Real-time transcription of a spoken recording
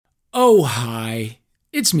Oh, hi.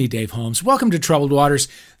 It's me, Dave Holmes. Welcome to Troubled Waters,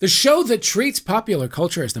 the show that treats popular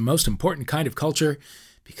culture as the most important kind of culture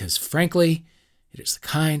because, frankly, it is the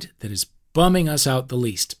kind that is bumming us out the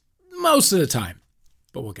least, most of the time.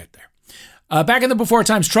 But we'll get there. Back in the before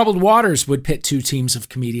times, Troubled Waters would pit two teams of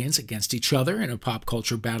comedians against each other in a pop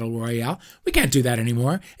culture battle royale. We can't do that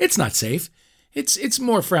anymore. It's not safe. It's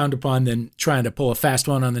more frowned upon than trying to pull a fast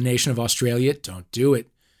one on the nation of Australia. Don't do it.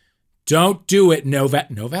 Don't do it, Novak.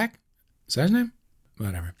 Novak? Is that his name?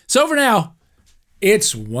 Whatever. So for now,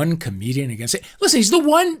 it's one comedian against it. Listen, he's the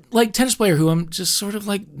one tennis player who I'm just sort of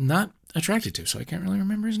not attracted to, so I can't really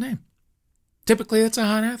remember his name. Typically, that's a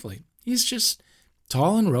hot athlete. He's just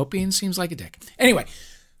tall and ropey and seems like a dick. Anyway,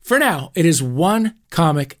 for now, it is one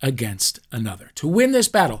comic against another. To win this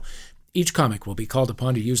battle, each comic will be called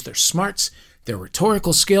upon to use their smarts, their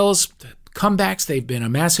rhetorical skills, the comebacks they've been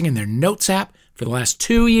amassing in their notes app for the last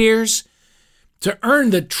 2 years, to earn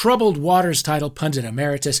the Troubled Waters title Pundit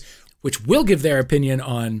Emeritus, which will give their opinion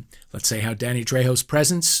on, let's say, how Danny Trejo's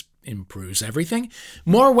presence improves everything.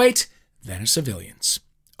 More weight than a civilian's.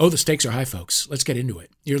 Oh, the stakes are high, folks. Let's get into it.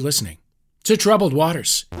 You're listening to Troubled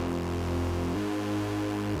Waters.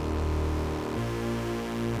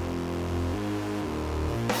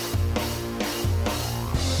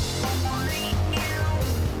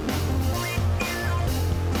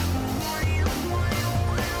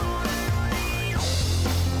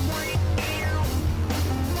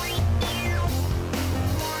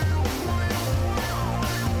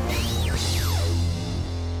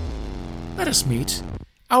 Let us meet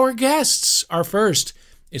our guests. Our first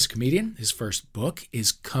is a comedian. His first book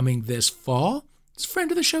is coming this fall. It's a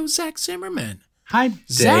friend of the show, Zach Zimmerman. Hi, Dave.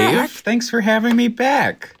 Zach. Thanks for having me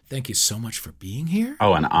back. Thank you so much for being here.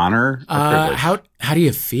 Oh, an honor. A privilege. How do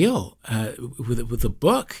you feel with a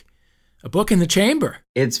book in the chamber?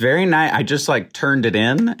 It's very nice. I just turned it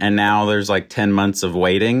in, and now there's 10 months of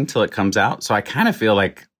waiting till it comes out. So I kind of feel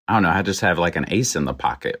I don't know, I just have an ace in the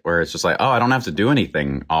pocket where it's just I don't have to do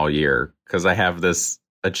anything all year because I have this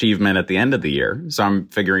achievement at the end of the year. So I'm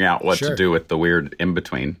figuring out what to do with the weird in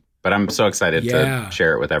between. But I'm so excited to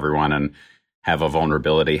share it with everyone and have a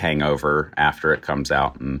vulnerability hangover after it comes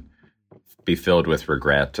out and be filled with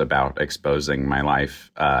regret about exposing my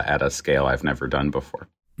life at a scale I've never done before.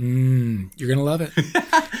 You're going to love it.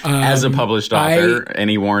 As a published author,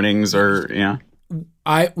 any warnings or,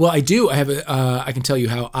 I do. I have I can tell you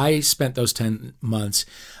how I spent those 10 months.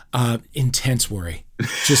 Intense worry,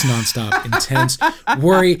 just nonstop, intense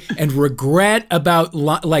worry and regret about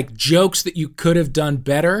jokes that you could have done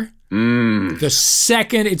better. The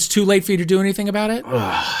second it's too late for you to do anything about it,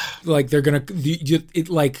 they're going to,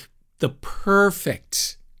 the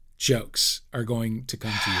perfect jokes are going to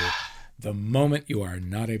come to you the moment you are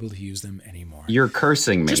not able to use them anymore. You're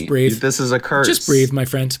cursing me. Just breathe. This is a curse. Just breathe, my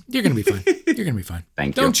friend. You're going to be fine. You're going to be fine.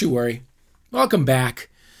 Thank you. Don't you worry. Welcome back.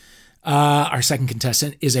 Our second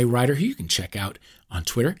contestant is a writer who you can check out on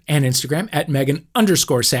Twitter and Instagram at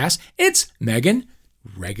Megan_Sass. It's Megan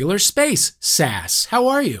regular space Sass. How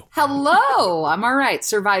are you? Hello. I'm all right.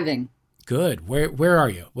 Surviving. Good. Where are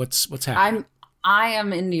you? What's happening? I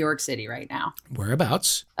am in New York City right now.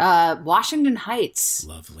 Whereabouts? Washington Heights.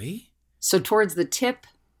 Lovely. So towards the tip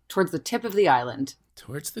of the island.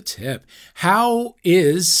 Towards the tip. How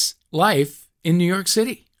is life in New York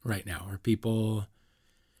City right now?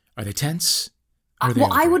 Are they tense? I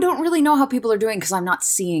don't really know how people are doing because I'm not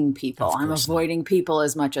seeing people. I'm avoiding people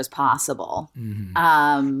as much as possible.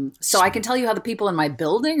 Mm-hmm. So I can tell you how the people in my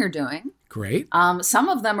building are doing. Great. Some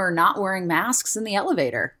of them are not wearing masks in the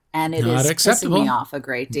elevager. And it not is acceptable. pissing me off a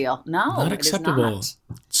great deal. No, not acceptable. It is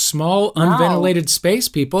not. Small, unventilated space,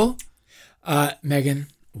 people. Megan,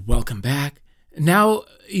 welcome back. Now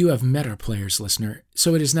you have met our players, listener.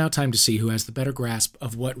 So it is now time to see who has the better grasp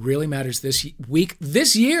of what really matters this week,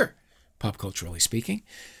 this year, pop culturally speaking.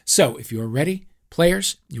 So if you are ready,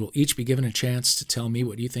 players, you will each be given a chance to tell me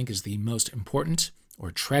what you think is the most important or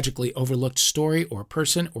tragically overlooked story or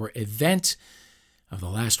person or event of the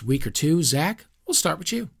last week or two. Zach, we'll start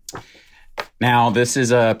with you. Now, this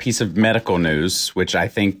is a piece of medical news, which I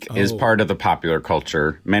think is part of the popular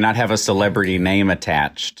culture. May not have a celebrity name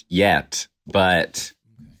attached yet, but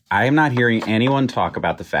I am not hearing anyone talk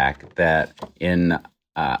about the fact that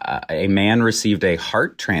a man received a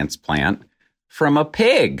heart transplant from a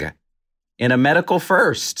pig in a medical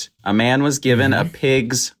first. A man was given a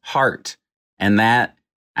pig's heart. And that,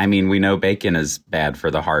 we know bacon is bad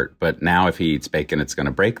for the heart, but now if he eats bacon, it's going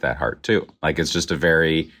to break that heart too. It's just a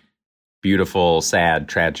very beautiful, sad,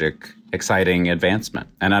 tragic, exciting advancement.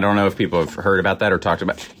 And I don't know if people have heard about that or talked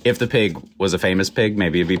about. If the pig was a famous pig,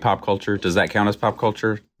 maybe it'd be pop culture. Does that count as pop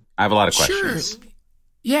culture? I have a lot of questions.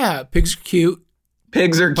 Yeah, pigs are cute.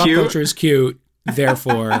 Pigs are Pop cute. culture is cute.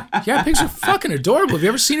 Therefore, yeah, pigs are fucking adorable. Have you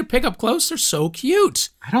ever seen a pig up close? They're so cute.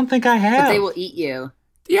 I don't think I have. But they will eat you.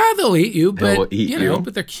 Yeah, they'll eat you, but will eat you know, you?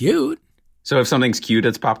 but they're cute. So if something's cute,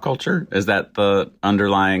 it's pop culture? Is that the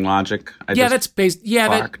underlying logic? That's based. Yeah,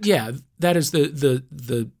 sparked? that is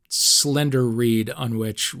the slender reed on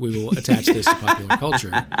which we will attach this to popular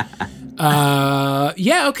culture.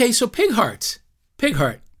 Yeah. Okay. So Pig Heart.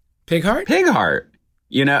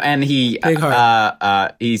 You know, and he Pig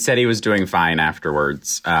Heart. he said he was doing fine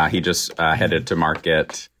afterwards. He just headed to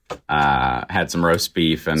market, had some roast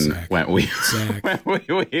beef, and Zach. went wee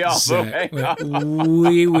all the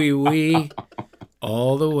way home.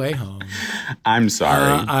 All the way home. I'm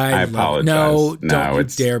sorry. I apologize. No, don't you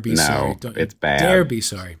dare be sorry. Don't it's bad. Dare be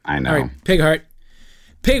sorry. I know. All right,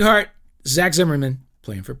 Pig Heart. Zach Zimmerman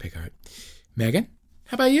playing for Pig Heart. Megan,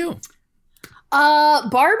 how about you?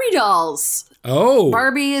 Barbie dolls. Oh,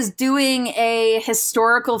 Barbie is doing a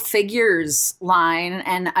historical figures line,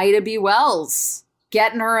 and Ida B. Wells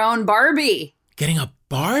getting her own Barbie. getting a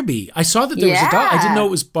Barbie. I saw that there was a doll. I didn't know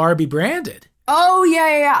it was Barbie branded. Oh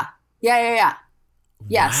yeah.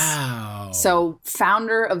 Yes. Wow. So,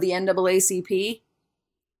 founder of the NAACP,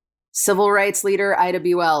 civil rights leader Ida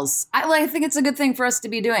B. Wells. I think it's a good thing for us to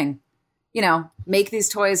be doing. You know, make these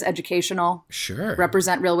toys educational. Sure.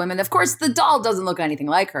 Represent real women. Of course, the doll doesn't look anything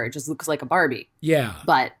like her. It just looks like a Barbie. Yeah.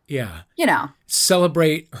 But, yeah, you know.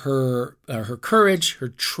 Celebrate her her courage, her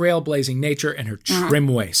trailblazing nature, and her trim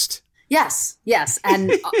waist. Yes.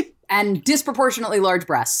 And disproportionately large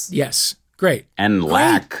breasts. Yes. Great. And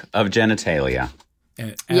lack of genitalia.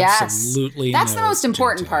 Absolutely. Yes. That's no the most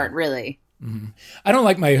important genitalia. part, really. Mm-hmm. I don't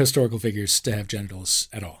like my historical figures to have genitals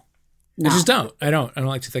at all. No. I just don't. I don't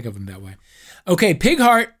like to think of them that way. Okay, Pig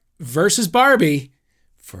Heart versus Barbie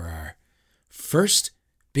for our first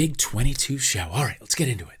Big 22 show. All right, let's get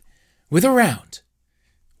into it. With a round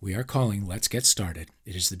we are calling Let's Get Started.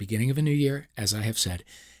 It is the beginning of a new year, as I have said,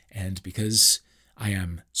 and because I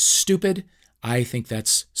am stupid, I think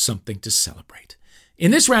that's something to celebrate.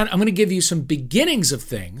 In this round, I'm going to give you some beginnings of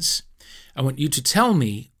things. I want you to tell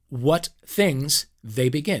me what things they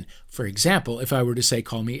begin. For example, if I were to say,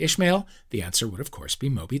 call me Ishmael, the answer would, of course, be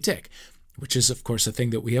Moby Dick, which is, of course, a thing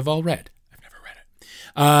that we have all read. I've never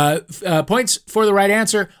read it. Points for the right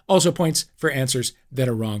answer, also points for answers that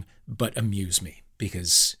are wrong, but amuse me,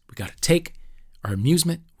 because we got to take our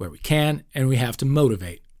amusement where we can, and we have to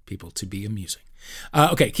motivate people to be amusing.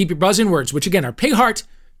 Okay, keep your buzz in words, which again are Pig Heart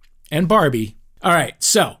and Barbie. All right,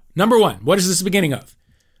 so number one, what is this the beginning of?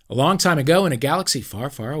 A long time ago in a galaxy far,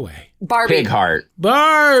 far away. Barbie. Pig Heart.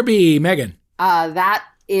 Barbie. Megan. That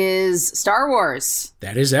is Star Wars.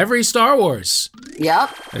 That is every Star Wars. Yep.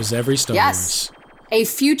 That is every Star Yes. Wars. A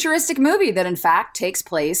futuristic movie that, in fact, takes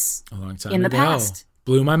place A long time in the ago. past.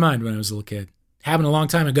 Blew my mind when I was a little kid. Happened a long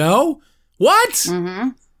time ago? What? Mm-hmm.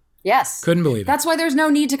 Yes. Couldn't believe it. That's why there's no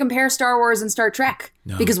need to compare Star Wars and Star Trek.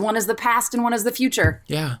 No. Because one is the past and one is the future.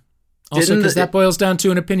 Yeah. Also, because that boils down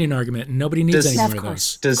to an opinion argument, and nobody needs any more of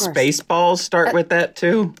those. Does Spaceballs start with that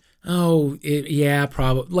too? Oh, yeah,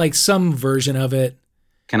 probably. Like some version of it.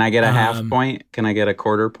 Can I get a half point? Can I get a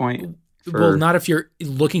quarter point? Well, not if you're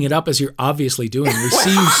looking it up as you're obviously doing. We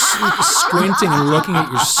see you squinting and looking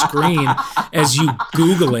at your screen as you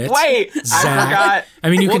Google it. Wait, Zach. I forgot.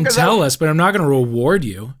 I mean, you can tell us, but I'm not going to reward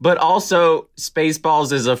you. But also,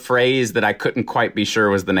 Spaceballs is a phrase that I couldn't quite be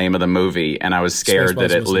sure was the name of the movie, and I was scared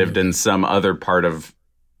that it lived in some other part of...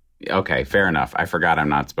 Okay, fair enough. I forgot I'm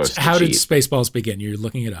not supposed to How cheat. did Spaceballs begin? You're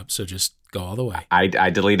looking it up, so just go all the way. I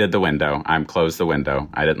deleted the window. I closed the window.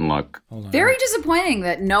 I didn't look. Hold on. Very disappointing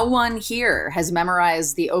that no one here has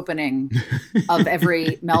memorized the opening of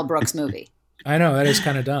every Mel Brooks movie. I know, that is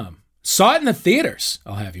kind of dumb. Saw it in the theaters,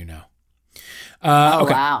 I'll have you know.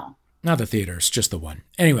 Okay. Wow. Not the theaters, just the one.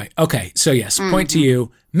 Anyway, okay, so yes, point to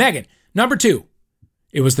you. Megan, number two.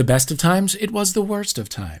 It was the best of times. It was the worst of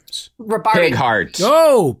times. Barbie. Pig Heart.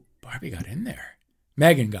 Oh, Barbie got in there.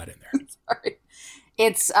 Megan got in there. Sorry.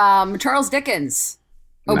 It's Charles Dickens.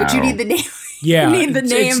 Oh, but you No. need the name. Yeah, You need the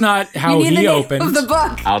name. it's not how you need he the name opened. of the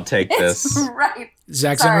book. I'll take this. Right.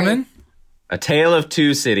 Zach Sorry. Zimmerman. A Tale of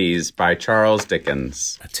Two Cities by Charles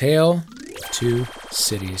Dickens. A Tale of Two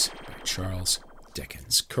Cities by Charles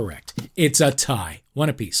Dickens. Correct. It's a tie. One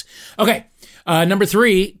apiece. Okay. Number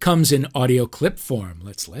three comes in audio clip form.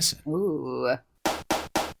 Let's listen. Ooh.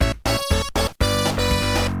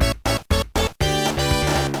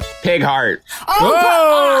 Pig Heart.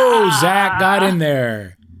 Whoa! Zach got in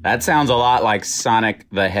there. That sounds a lot like Sonic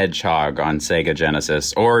the Hedgehog on Sega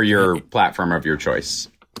Genesis or your platform of your choice.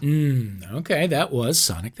 Okay, that was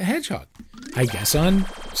Sonic the Hedgehog. I guess on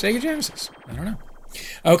Sega Genesis. I don't know.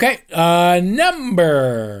 Okay,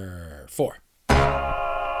 number 4.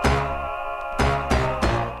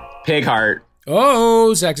 Pig heart.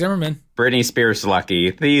 Oh, Zach Zimmerman. Britney Spears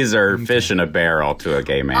lucky. These are fish in a barrel to a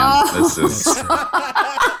gay man. This is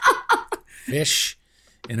fish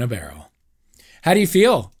in a barrel. How do you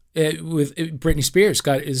feel with Britney Spears?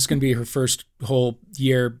 Is this going to be her first whole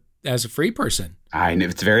year as a free person? I know,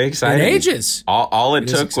 it's very exciting. In ages. All it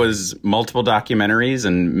took was multiple documentaries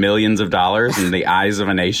and millions of dollars in the eyes of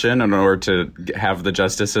a nation in order to have the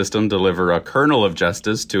justice system deliver a kernel of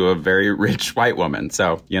justice to a very rich white woman.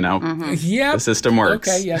 So, the system works.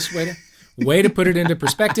 Okay, yes, way to put it into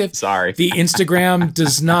perspective. Sorry. The Instagram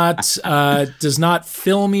does not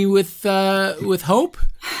fill me with hope.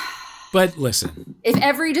 But listen. If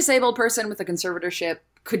every disabled person with a conservatorship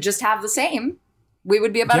could just have the same, we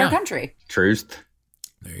would be a better country. Truth.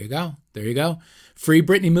 There you go. Free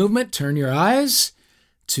Britney movement. Turn your eyes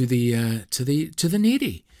to the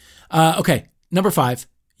needy. Okay, number 5.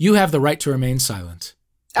 You have the right to remain silent.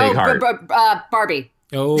 Big heart. Barbie.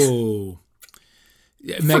 Oh,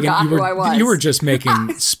 Megan, you were just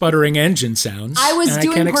making sputtering engine sounds. I was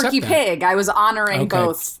doing Porky Pig. I was honoring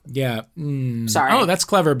both. Yeah. Sorry. Oh, that's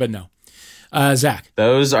clever, but no. Zach.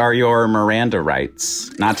 Those are your Miranda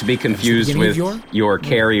rights, not to be confused with your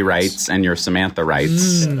Carrie rights and your Samantha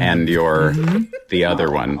rights and your the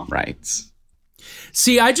other one rights.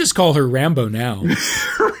 See, I just call her Rambo now.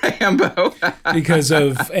 Rambo. Because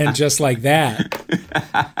and just like that,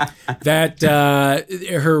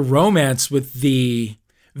 her romance with the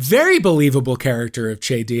very believable character of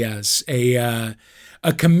Che Diaz, a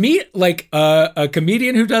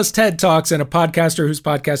comedian who does TED Talks and a podcaster whose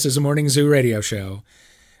podcast is a morning zoo radio show,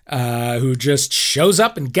 who just shows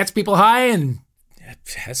up and gets people high and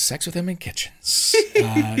has sex with them in kitchens.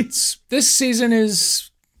 This season is,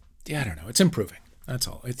 I don't know, it's improving. That's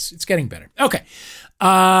all. It's getting better. Okay.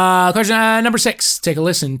 Question number 6. Take a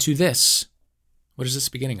listen to this. What is this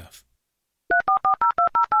the beginning of?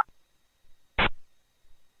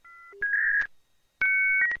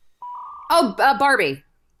 Oh, Barbie.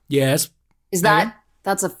 Yes. Is that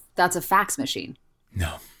that's a fax machine?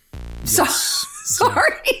 No. Yes.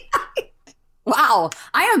 Sorry. Wow,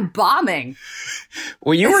 I am bombing.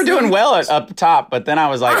 Well, you were doing well up top, but then I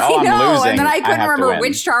was like, I'm losing. And then I couldn't remember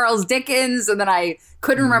which Charles Dickens, and then I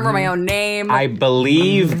couldn't remember my own name. I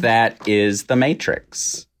believe that is The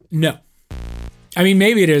Matrix. No. I mean,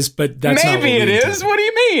 maybe it is, but that's not maybe it is. What do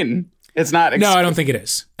you mean? It's not. No, I don't think it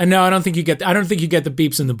is. And no, I don't think you get the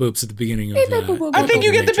beeps and the boops at the beginning of. I think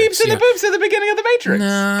you get the beeps and the boops at the beginning of The Matrix.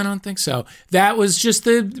 No, I don't think so. That was just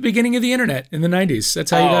the beginning of the internet in the 90s.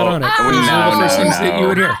 That's how you got on it. No, the first things that you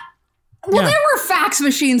would hear. Well, there were fax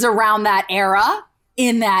machines around that era.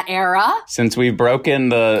 In that era. Since we've broken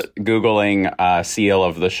the Googling seal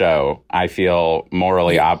of the show, I feel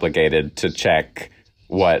morally obligated to check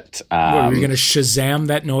what. Are you going to Shazam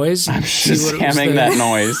that noise? I'm Shazamming that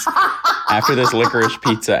noise. After this licorice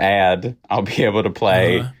pizza ad, I'll be able to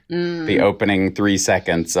play the opening 3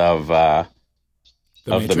 seconds of The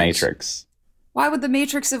Matrix. Why would The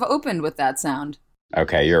Matrix have opened with that sound?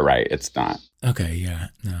 Okay, you're right. It's not. Okay, yeah.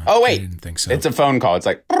 No. Oh, wait. I didn't think so. It's a phone call. It's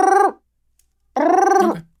like.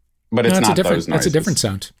 Okay. But it's not those noises. That's a different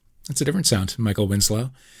sound. That's a different sound, Michael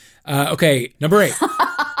Winslow. Okay, number 8.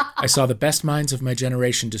 I saw the best minds of my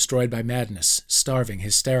generation destroyed by madness, starving,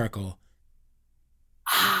 hysterical.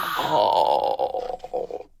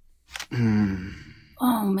 Oh.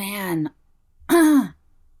 Oh, man.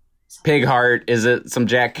 Pig heart. Is it some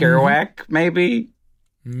Jack Kerouac, maybe?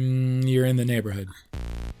 You're in the neighborhood.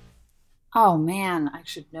 Oh, man. I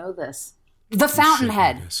should know this. The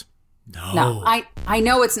Fountainhead. No, I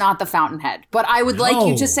know it's not The Fountainhead, but I would like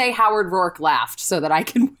you to say Howard Rourke laughed so that I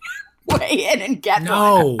can weigh in and get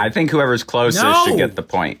one. I think whoever's closest should get the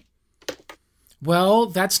point. Well,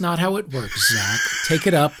 that's not how it works, Zach. Take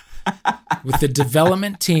it up with the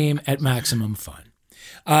development team at Maximum Fun.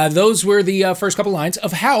 Those were the first couple lines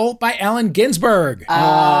of Howl by Allen Ginsberg. What?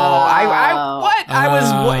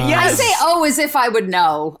 Yes. I say as if I would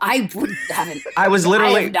know. I haven't. I was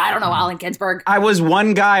literally. I don't know Allen Ginsberg. I was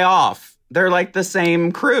one guy off. They're like the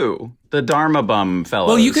same crew, the Dharma Bum fellows.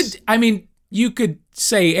 Well, you could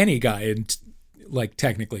say any guy, and like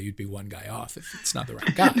technically you'd be one guy off if it's not the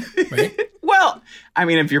right guy, right? Well, I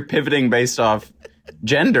mean, if you're pivoting based off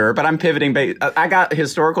gender, but I'm pivoting I got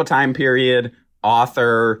historical time period.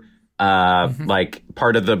 Author, like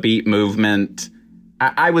part of the beat movement.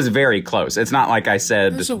 I was very close. It's not like I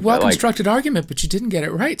said. It's a well-constructed argument, but you didn't get it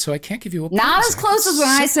right, so I can't give you a point. Not as close as when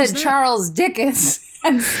I said Charles Dickens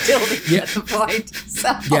and still didn't get the point. So.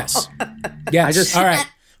 Yes. All right.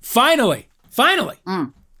 Finally.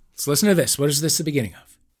 Let's listen to this. What is this the beginning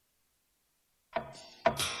of?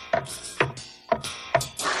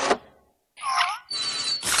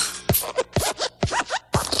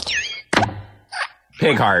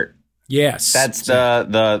 Pig Heart. Yes. That's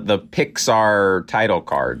the Pixar title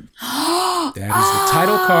card. That is the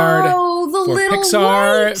title card for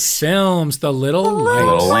Pixar films. The little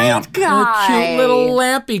lamp guy. The cute little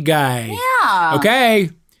lampy guy. Yeah.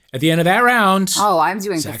 Okay. At the end of that round, I'm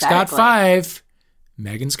doing Zach's pathetically. got 5.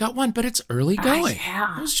 Megan's got 1, but it's early going.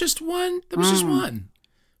 Yeah. It was just 1. There was just 1.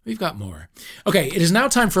 We've got more. Okay, it is now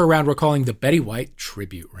time for a round we're calling the Betty White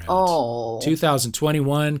Tribute Round.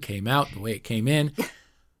 2021 came out the way it came in.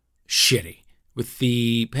 Shitty. With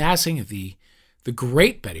the passing of the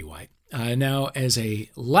great Betty White. Now, as a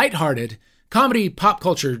lighthearted comedy pop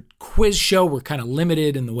culture quiz show, we're kind of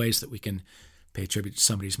limited in the ways that we can pay tribute to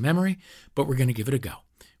somebody's memory, but we're going to give it a go.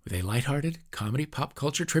 With a lighthearted comedy pop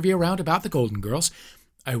culture trivia round about the Golden Girls.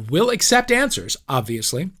 I will accept answers,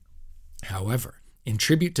 obviously. However, in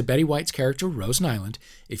tribute to Betty White's character, Rose Nyland,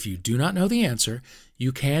 if you do not know the answer,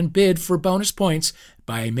 you can bid for bonus points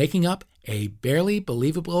by making up a barely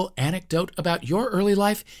believable anecdote about your early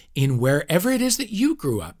life in wherever it is that you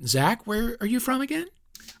grew up. Zach, where are you from again?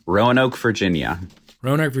 Roanoke, Virginia.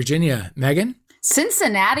 Roanoke, Virginia. Megan?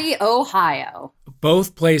 Cincinnati, Ohio.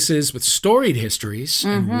 Both places with storied histories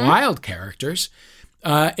and wild characters.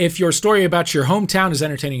 If your story about your hometown is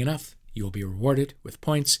entertaining enough, you will be rewarded with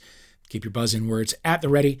points. Keep your buzz-in words at the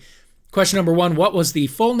ready. Question number 1, what was the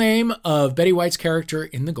full name of Betty White's character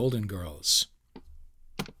in The Golden Girls?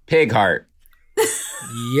 Pig Heart.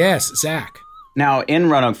 Yes, Zach. Now, in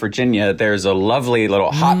Roanoke, Virginia, there's a lovely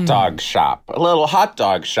little hot dog shop. A little hot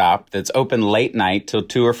dog shop that's open late night till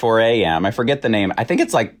 2 or 4 a.m. I forget the name. I think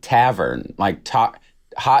it's like Tavern, like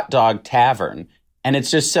Hot Dog Tavern. And it's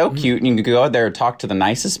just so cute. And you can go there and talk to the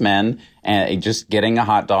nicest men and just getting a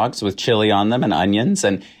hot dogs with chili on them and onions.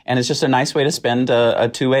 And it's just a nice way to spend a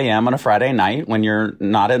 2 a.m. on a Friday night when you're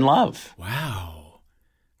not in love. Wow.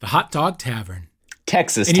 The Hot Dog Tavern.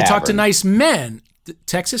 Texas and Tavern. And you talk to nice men.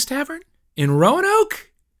 Texas Tavern? In Roanoke?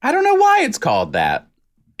 I don't know why it's called that.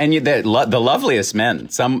 And the loveliest men.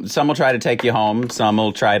 Some will try to take you home. Some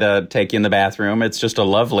will try to take you in the bathroom. It's just a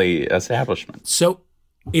lovely establishment. So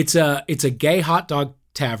it's a gay hot dog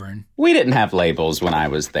tavern. We didn't have labels when I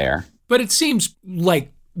was there. But it seems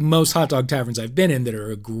like most hot dog taverns I've been in that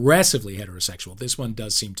are aggressively heterosexual. This one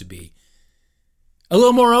does seem to be a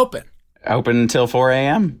little more open. Open until 4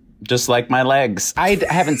 a.m., just like my legs. I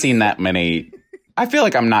haven't seen that many. I feel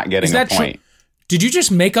like I'm not getting a point. Did you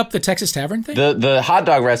just make up the Texas Tavern thing? The hot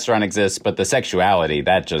dog restaurant exists, but the sexuality,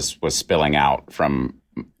 that just was spilling out from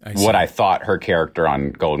what I thought her character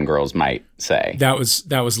on Golden Girls might say. That was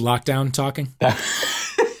lockdown talking?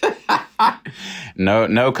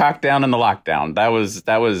 No cock down in the lockdown. That was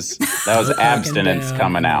abstinence down,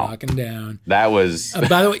 coming out. Locking down. That was.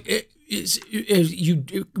 By the way,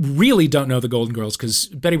 you really don't know the Golden Girls because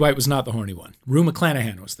Betty White was not the horny one. Rue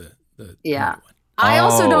McClanahan was the horny one. I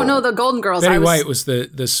also don't know the Golden Girls. Betty White was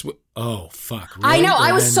oh, fuck. Really? I know.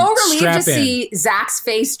 I was so relieved to see Zach's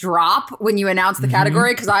face drop when you announced the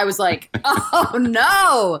category because I was like, oh,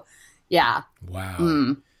 no. Yeah.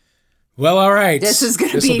 Wow. Well, all right. This is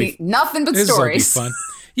going to be nothing but stories. This will be fun.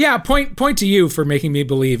 Yeah, point to you for making me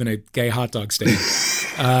believe in a gay hot dog stand.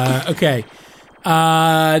 Okay.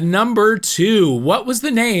 Number 2. What was the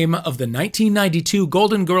name of the 1992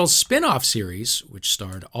 Golden Girls spin-off series, which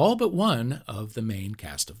starred all but one of the main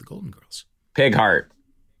cast of the Golden Girls? Pig Heart.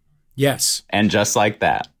 Yes. And just like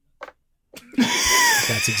that.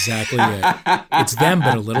 That's exactly it. It's them,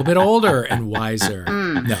 but a little bit older and wiser.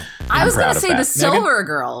 No. I was going to say the Silver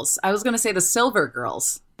Girls. I was going to say the Silver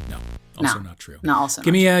Girls. No. Also not true. No, also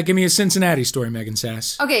give me a Cincinnati story, Megan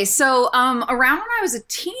Sass. Okay, so around when I was a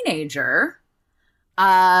teenager,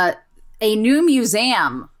 a new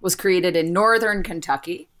museum was created in northern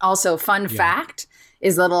Kentucky. Also, fun fact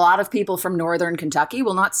is that a lot of people from northern Kentucky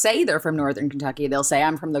will not say they're from northern Kentucky. They'll say,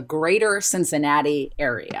 I'm from the greater Cincinnati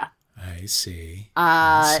area. I see.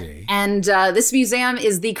 And this museum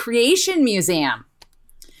is the Creation Museum.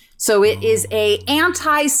 So it is a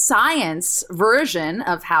anti-science version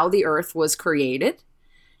of how the earth was created.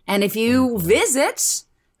 And if you visit,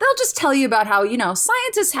 they'll just tell you about how,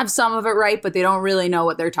 scientists have some of it right, but they don't really know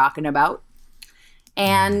what they're talking about.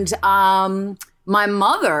 And my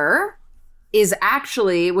mother was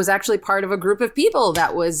actually part of a group of people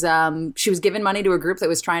that was, she was given money to a group that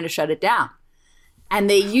was trying to shut it down. And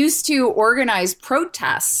they used to organize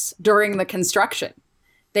protests during the construction.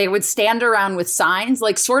 They would stand around with signs,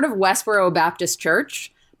 like sort of Westboro Baptist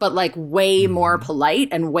Church, but like way more polite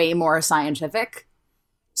and way more scientific.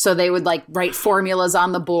 So they would like write formulas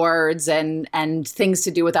on the boards and things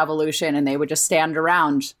to do with evolution, and they would just stand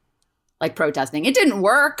around like protesting. It didn't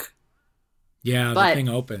work. Yeah, the thing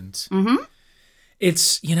opened. Mm-hmm.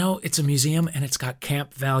 It's, it's a museum and it's got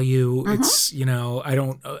camp value. Mm-hmm. It's,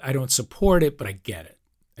 I don't support it, but I get it.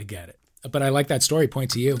 But I like that story.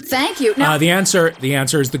 Point to you. Thank you. Now, the answer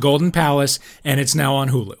is the Golden Palace, and it's now on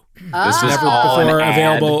Hulu. This is never before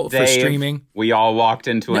available Dave, for streaming. We all walked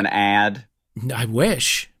into an ad. I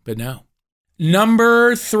wish, but no.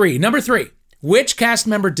 Number three. Which cast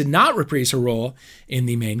member did not reprise her role in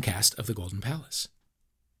the main cast of the Golden Palace?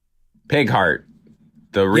 Pigheart,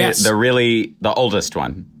 the oldest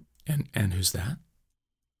one. And who's that?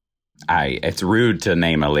 It's rude to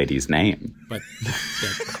name a lady's name. But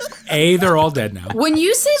A, they're all dead now. When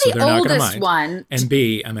you say so the oldest one. And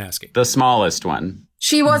B, I'm asking. The smallest one.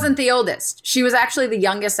 She wasn't the oldest. She was actually the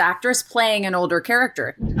youngest actress playing an older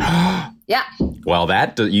character. Yeah. Well,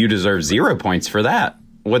 you deserve 0 points for that.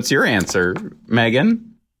 What's your answer,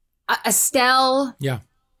 Megan? Estelle. Yeah.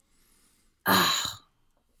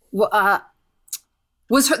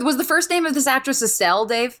 Was the first name of this actress Estelle,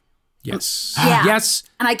 Dave? Yes. Yeah. Yes.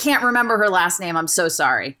 And I can't remember her last name. I'm so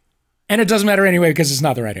sorry. And it doesn't matter anyway because it's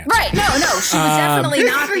not the right answer. Right. No. She was definitely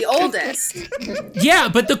not the oldest. Yeah,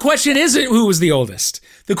 but the question isn't who was the oldest.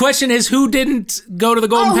 The question is who didn't go to the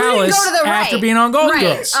Golden Palace after being on Golden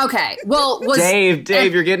Girls. Okay. Well, Dave,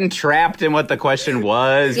 you're getting trapped in what the question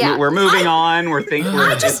was. Yeah. We're moving on. We're thinking.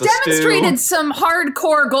 I just demonstrated some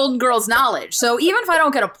hardcore Golden Girls knowledge. So even if I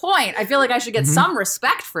don't get a point, I feel like I should get some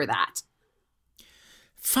respect for that.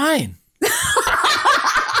 Fine.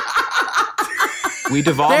 We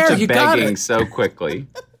devolved to begging so quickly.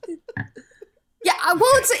 Yeah,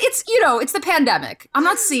 well, it's the pandemic. I'm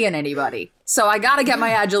not seeing anybody, so I got to get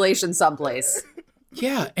my adulation someplace.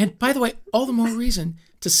 Yeah, and by the way, all the more reason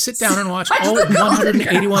to sit down and watch all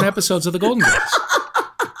 181 episodes of The Golden Girls.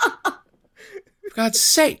 For God's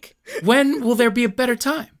sake, when will there be a better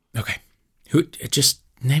time? Okay, just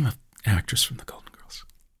name an actress from The Golden Girls.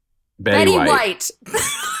 Betty White.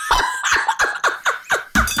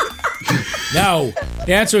 No,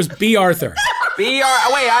 the answer is B. Arthur. Wait,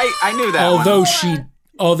 I knew that.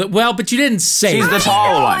 But you didn't say she's it. the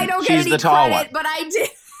tall one. I don't get any credit, but I did.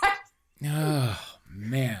 Oh,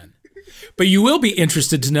 man. But you will be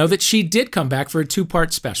interested to know that she did come back for a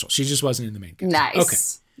 2-part special. She just wasn't in the main cast. Nice. Okay.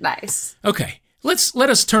 Nice. Okay. Let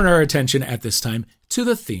us turn our attention at this time to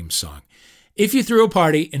the theme song. If you threw a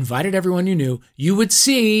party, invited everyone you knew, you would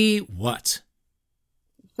see what?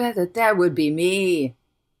 That would be me.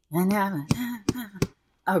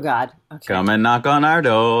 Oh, God. Okay. Come and knock on our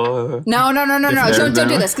door. No. Don't do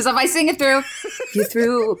this, because if I sing it through, if you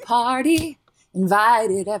threw a party,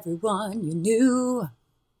 invited everyone you knew,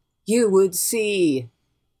 you would see.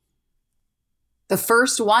 The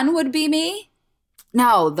first one would be me?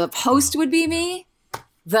 No, the host would be me?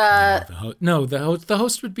 The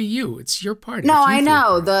host would be you. It's your party. No, I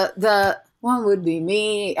know. The one would be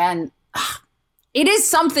me, and it is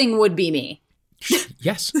something would be me.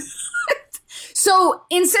 Yes. So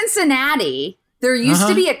in Cincinnati, there used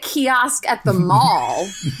to be a kiosk at the mall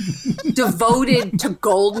devoted to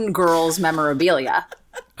Golden Girls memorabilia.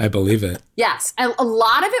 I believe it. Yes. A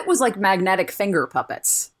lot of it was like magnetic finger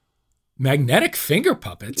puppets. Magnetic finger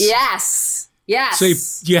puppets? Yes. So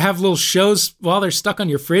you have little shows while they're stuck on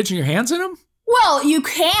your fridge and your hands in them? Well, you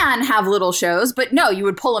can have little shows, but no, you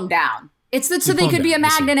would pull them down. So they could be a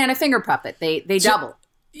magnet and a finger puppet. They double.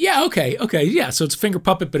 Yeah, okay, yeah. So it's a finger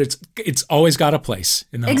puppet, but it's always got a place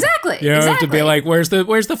in the home. Exactly. You don't have to be like, where's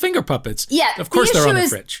the finger puppets? Yeah, of course they're on the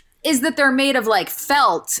fridge. Is that they're made of like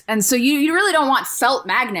felt, and so you really don't want felt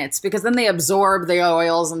magnets because then they absorb the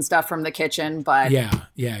oils and stuff from the kitchen. But yeah.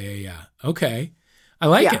 Okay, I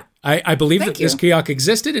like it. I believe that this kiosk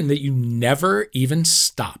existed and that you never even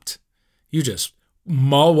stopped. You just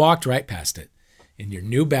walked right past it in your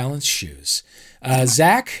New Balance shoes.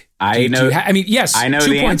 Zach, I know. Yes, I know 2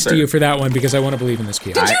 the points answer. to you for that one because I want to believe in this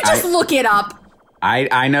kiosk. Did you just look it up?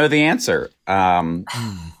 I know the answer.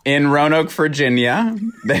 In Roanoke, Virginia,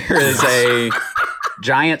 there is a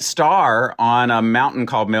giant star on a mountain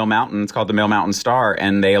called Mill Mountain. It's called the Mill Mountain Star,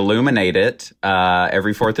 and they illuminate it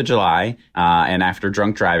every 4th of July and after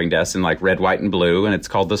drunk driving deaths in like red, white, and blue. And it's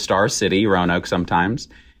called the Star City, Roanoke sometimes.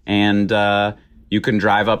 And you can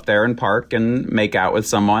drive up there and park and make out with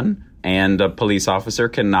someone. And a police officer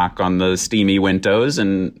can knock on the steamy windows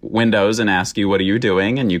and ask you, what are you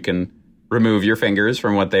doing? And you can remove your fingers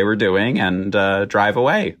from what they were doing and drive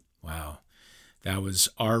away. Wow. That was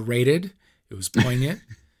R-rated. It was poignant.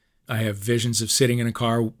 I have visions of sitting in a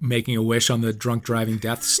car making a wish on the drunk driving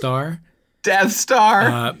Death Star. Death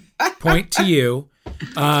Star. Point to you.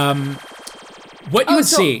 What you would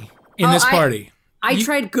see in this party. I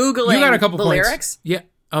tried Googling you got a couple the points. lyrics. Yeah.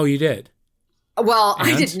 Oh, you did? Well,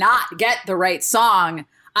 I did not get the right song.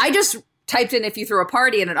 I just typed in, if you threw a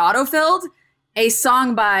party, and it autofilled a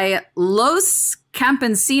song by Los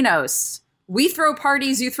Campesinos. We throw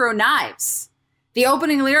parties, you throw knives. The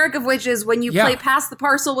opening lyric of which is, when you play pass the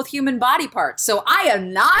parcel with human body parts. So I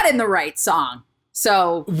am not in the right song.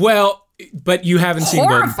 So well, but you haven't seen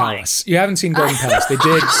Golden Palace. You haven't seen Golden Palace. They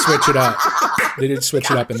did switch it up. They did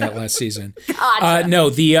switch it up in that last season. Gotcha. No,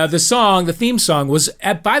 the theme song was,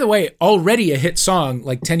 by the way, already a hit song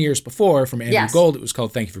like 10 years before from Andrew Gold. It was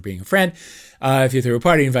called "Thank You for Being a Friend." If you threw a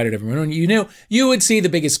party, invited everyone you knew, you would see the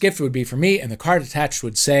biggest gift would be for me, and the card attached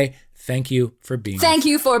would say, "Thank you for being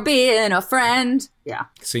a friend." Yeah.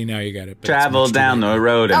 See, now you got it. Travel down the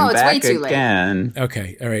road and back again.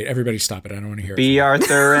 Okay, all right, everybody stop it. I don't want to hear it. Be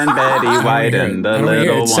Arthur and Betty White and the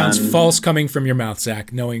little one. It sounds false coming from your mouth,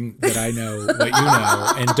 Zach, knowing that I know what you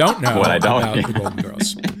know and don't know what I don't about the Golden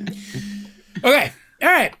Girls. Okay, all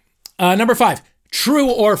right. Number 5,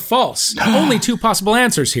 true or false. Only 2 possible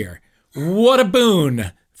answers here. What a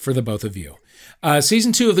boon for the both of you.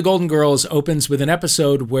 Season 2 of The Golden Girls opens with an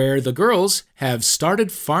episode where the girls have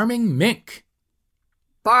started farming mink.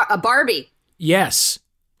 Barbie. Yes.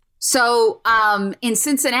 So, in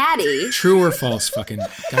Cincinnati... True or false? Fucking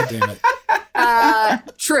goddamn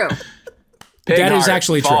it. True. That is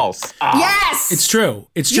actually false. True. Yes! It's true.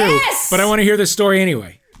 It's true. Yes! But I want to hear this story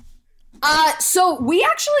anyway. So we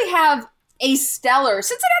actually have a stellar...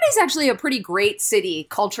 Cincinnati's actually a pretty great city,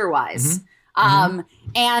 culture-wise.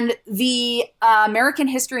 And the American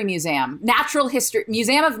History Museum,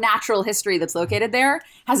 Museum of Natural History that's located there,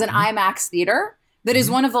 has an IMAX theater that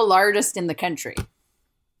is one of the largest in the country.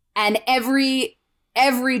 And every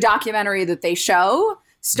documentary that they show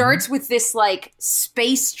starts with this like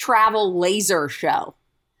space travel laser show.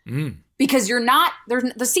 Because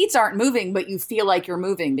the seats aren't moving, but you feel like you're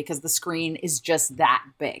moving because the screen is just that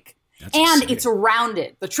big. That's exciting. It's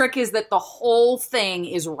rounded. The trick is that the whole thing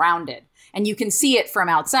is rounded and you can see it from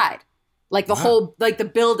outside. Like the whole, like the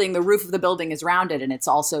building, the roof of the building is rounded, and it's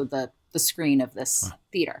also the screen of this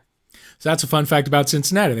theater. So that's a fun fact about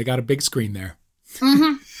Cincinnati. They got a big screen there.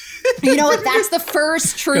 You know what? That's the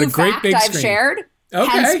first true fact I've shared.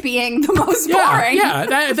 Hence being the most boring.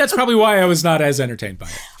 Yeah, that's probably why I was not as entertained by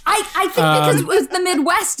it. I think because it was the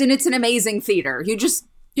Midwest and it's an amazing theater. You just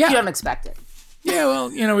you don't expect it. Yeah,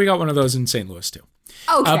 well, we got one of those in St. Louis too.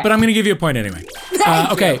 Okay. But I'm going to give you a point anyway.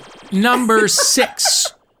 Okay, number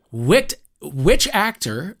 6. Which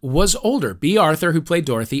actor was older? B. Arthur, who played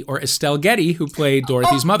Dorothy, or Estelle Getty, who played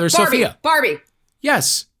Dorothy's mother, Sophia? Barbie.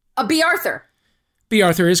 Yes. B. Arthur. B.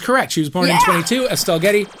 Arthur is correct. She was born in 22. Estelle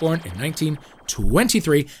Getty, born in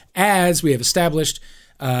 1923. As we have established,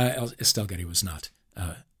 Estelle Getty was not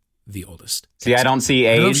the oldest. See, I don't see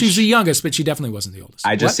age. I don't know if she's the youngest, but she definitely wasn't the oldest.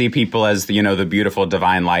 I just see people as the beautiful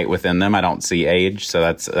divine light within them. I don't see age, so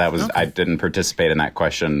that was. Okay. I didn't participate in that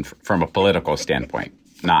question from a political standpoint,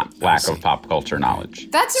 not lack of pop culture knowledge.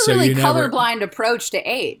 That's a really colorblind approach to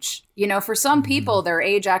age. For some people, their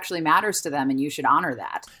age actually matters to them, and you should honor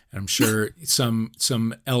that. I'm sure some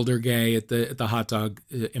elder gay at the hot dog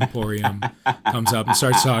emporium comes up and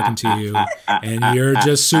starts talking to you, and you're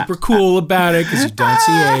just super cool about it because you don't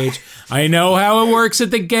see age. I know how it works at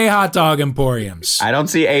the gay hot dog emporiums. I don't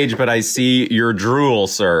see age, but I see your drool,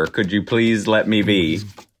 sir. Could you please let me be?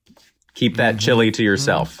 Keep that chili to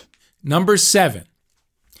yourself. Number 7.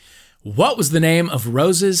 What was the name of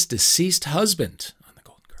Rose's deceased husband on the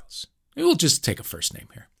Golden Girls? We'll just take a first name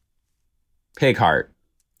here. Pigheart.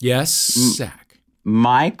 Yes, Zach.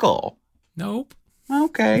 Michael. Nope.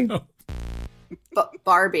 Okay. No.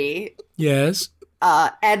 Barbie. Yes.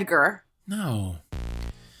 Edgar. No.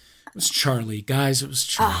 It was Charlie. Guys, it was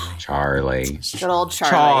Charlie. Charlie. Good old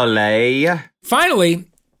Charlie. Finally,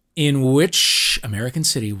 in which American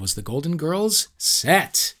city was the Golden Girls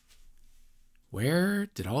set? Where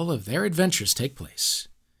did all of their adventures take place?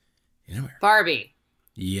 In America. Barbie.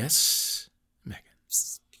 Yes, Megan.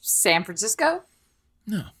 San Francisco?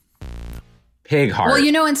 No. Pigheart.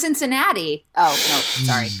 Well, in Cincinnati. Oh, no,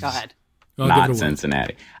 sorry. Go ahead. Not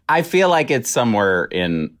Cincinnati. I feel like it's somewhere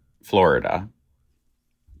in Florida.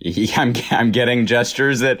 I'm getting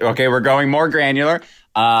gestures that, okay, we're going more granular.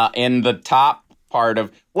 In the top part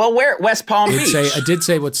of, where? West Palm Beach. I did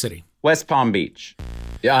say what city? West Palm Beach.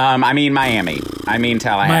 I mean Miami. I mean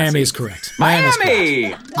Tallahassee. Miami is correct.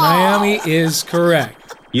 Miami is correct.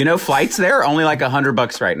 Flights there are only like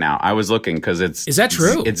 $100 right now. I was looking because it's... Is that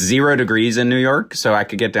true? It's 0 degrees in New York, so I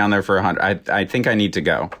could get down there for $100. I think I need to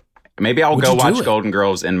go. Maybe I'll go watch Golden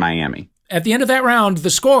Girls in Miami. at the end of that round, the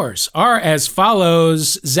scores are as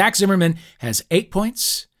follows. Zach Zimmerman has 8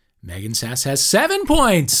 points. Megan Sass has 7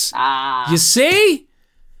 points. You see?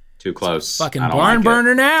 Too close. Fucking barn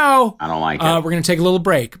burner now. I don't like it. We're going to take a little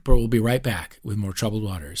break, but we'll be right back with more Troubled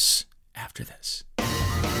Waters after this.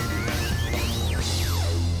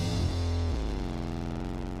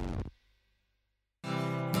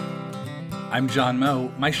 I'm John Moe.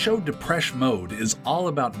 My show Depresh Mode is all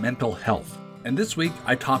about mental health. And this week,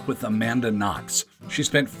 I talk with Amanda Knox. She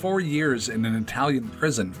spent 4 years in an Italian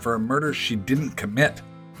prison for a murder she didn't commit.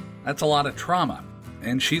 That's a lot of trauma,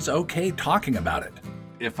 and she's okay talking about it.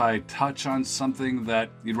 If I touch on something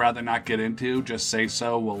that you'd rather not get into, just say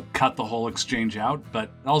so. We'll cut the whole exchange out,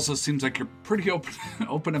 but it also seems like you're pretty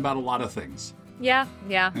open about a lot of things. Yeah.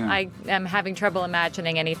 I am having trouble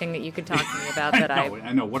imagining anything that you could talk to me about that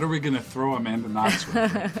I know. What are we going to throw Amanda Knox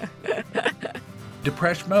with?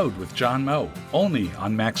 Depresh Mode with John Moe, only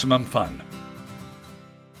on Maximum Fun.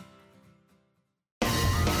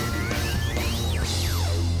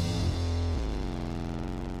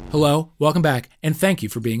 Hello, welcome back, and thank you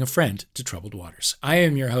for being a friend to Troubled Waters. I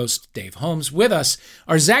am your host, Dave Holmes. With us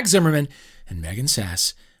are Zach Zimmerman and Megan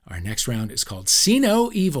Sass. Our next round is called See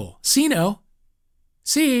No Evil. See No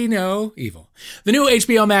Evil. The new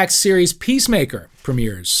HBO Max series Peacemaker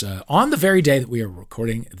premieres on the very day that we are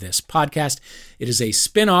recording this podcast. It is a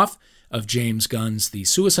spin-off of James Gunn's The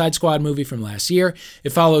Suicide Squad movie from last year. It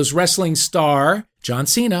follows wrestling star John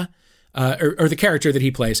Cena, or the character that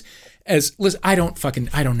he plays. I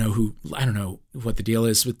don't know what the deal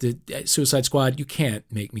is with the Suicide Squad. You can't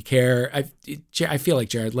make me care. I feel like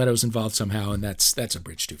Jared Leto's involved somehow, and that's a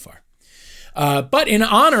bridge too far. But in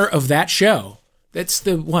honor of that show, that's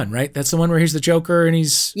the one, right? That's the one where he's the Joker and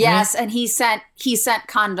he's... Yes, right? And he sent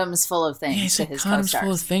condoms full of things he to sent his condoms co-stars.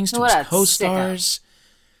 full of things to his co-stars. Sicko.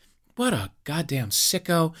 What a goddamn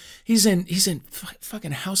sicko. He's in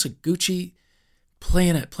fucking House of Gucci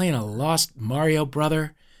playing a lost Mario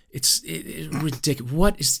brother. It's ridiculous.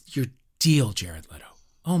 What is your deal, Jared Leto?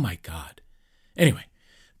 Oh my God. Anyway,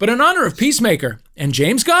 but in honor of Peacemaker and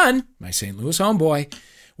James Gunn, my St. Louis homeboy,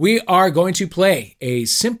 we are going to play a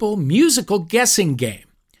simple musical guessing game.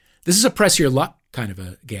 This is a press your luck kind of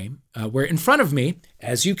a game where in front of me,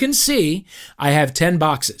 as you can see, I have 10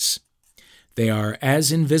 boxes. They are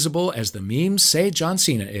as invisible as the memes say John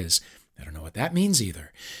Cena is. I don't know what that means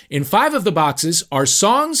either. In 5 of the boxes are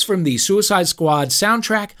songs from the Suicide Squad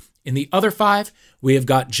soundtrack. In the other 5, we have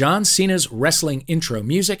got John Cena's wrestling intro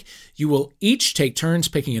music. You will each take turns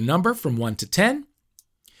picking a number from 1 to 10.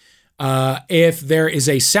 If there is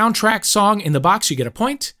a soundtrack song in the box, you get a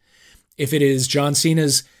point. If it is John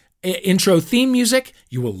Cena's intro theme music,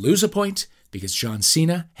 you will lose a point because John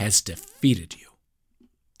Cena has defeated you.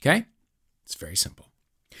 Okay? It's very simple.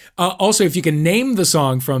 Also, if you can name the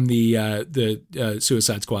song from the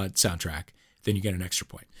Suicide Squad soundtrack, then you get an extra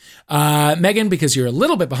point. Megan, because you're a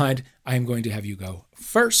little bit behind, I am going to have you go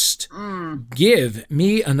first. Give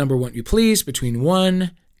me a number, won't you please, between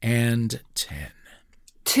 1 and 10.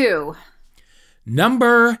 2.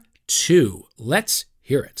 Number 2. Let's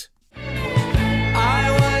hear it.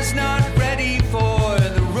 I was not ready for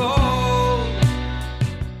the role.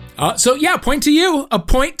 So yeah, point to you. A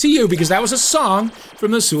point to you, because that was a song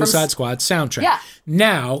from the Suicide Squad soundtrack. Yeah.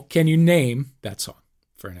 Now, can you name that song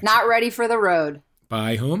for an extra? Not Ready for the Road.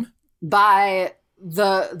 By whom? By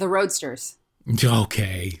the Roadsters.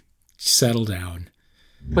 Okay. Settle down.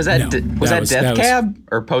 Was that Death Cab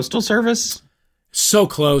or Postal Service? So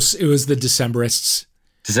close. It was the Decemberists.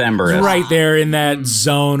 Decemberists. Right there in that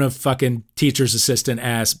zone of fucking teacher's assistant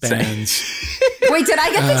ass bands. Wait, did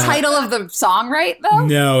I get the title of the song right, though?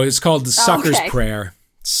 No, it's called The Sucker's Prayer.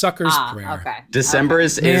 Sucker's Prayer. Okay.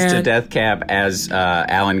 Decemberist is to Death Cab as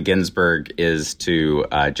Allen Ginsberg is to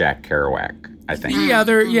Jack Kerouac, I think. Yeah,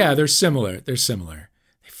 they're similar. They're similar.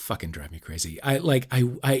 They fucking drive me crazy.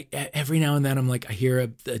 I every now and then I'm like, I hear a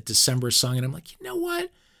December song and I'm like, you know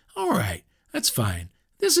what? All right, that's fine.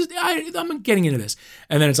 I'm getting into this.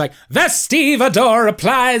 And then it's like, the stevedore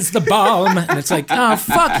applies the balm. And it's like, oh,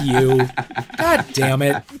 fuck you. God damn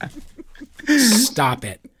it. Stop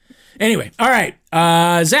it. Anyway, all right.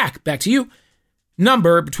 Zach, back to you.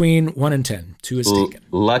 Number between 1 and 10. 2 is taken.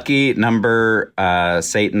 Lucky number,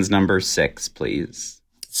 Satan's number 6, please.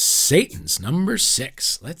 Satan's number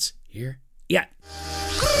 6. Let's hear it.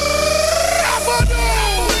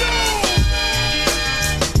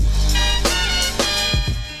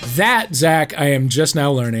 That, Zach, I am just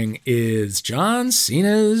now learning, is John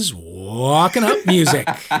Cena's Walking Up music.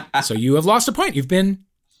 So you have lost a point. You've been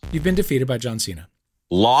defeated by John Cena.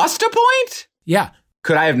 Lost a point? Yeah.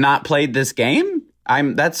 Could I have not played this game?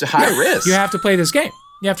 That's high risk. You have to play this game.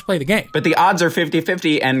 You have to play the game. But the odds are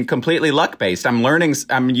 50-50 and completely luck-based. I'm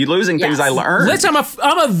you losing things I learned. Listen,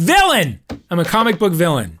 I'm a villain. I'm a comic book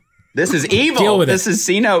villain. This is evil. Deal with this it. is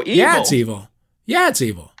see no evil. Yeah, it's evil. Yeah, it's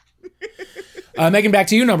evil. Megan, back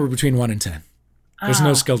to you, number between 1 and 10. There's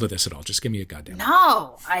no skill to this at all. Just give me a goddamn.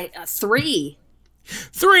 No, 3.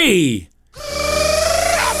 3.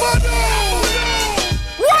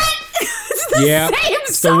 What? Yeah, same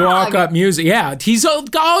it's song. the walk-up music. Yeah, he's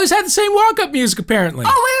always had the same walk-up music, apparently.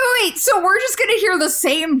 Oh, wait. So we're just going to hear the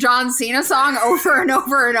same John Cena song over and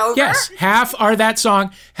over and over? Yes, half are that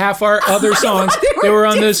song, half are other songs that were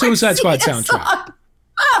on the Suicide Squad soundtrack.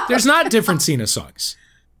 There's not different Cena songs.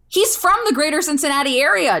 He's from the greater Cincinnati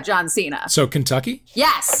area, John Cena. So Kentucky?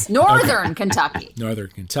 Yes, northern Kentucky. Northern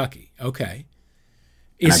Kentucky, okay.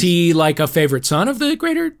 Is he like a favorite son of the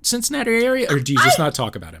greater Cincinnati area, or do you just not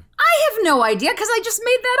talk about him? I have no idea, because I just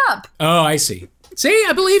made that up. Oh, I see. See,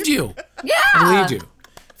 I believed you. Yeah. I believed you.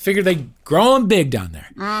 Figured they growing big down there.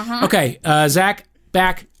 Mm-hmm. Okay, Zach,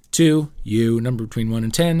 back to you. Number between 1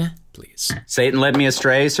 and 10, please. Satan led me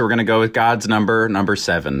astray, so we're going to go with God's number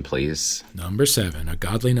 7, please. Number 7, a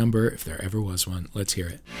godly number, if there ever was one. Let's hear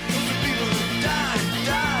it.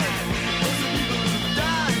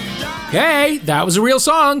 Okay, that was a real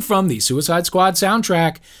song from the Suicide Squad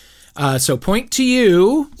soundtrack. So point to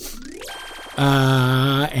you.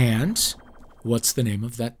 And what's the name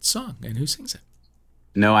of that song and who sings it?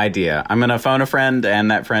 No idea. I'm going to phone a friend,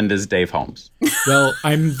 and that friend is Dave Holmes. Well,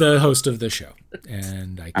 I'm the host of the show,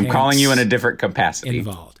 and I'm calling you in a different capacity.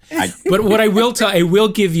 Involved. But what I will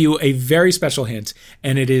give you a very special hint,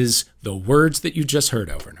 and it is the words that you just heard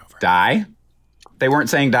over and over. Die? They weren't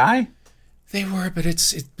saying die? They were, but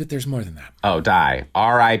but there's more than that. Oh, die.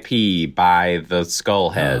 R.I.P. by the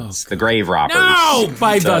Skullheads, the grave robbers. No,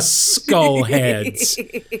 by the Skullheads.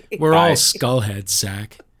 We're all Skullheads,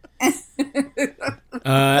 Zach.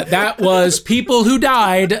 That was People Who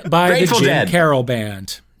Died by Grateful the Jim Dead. Carroll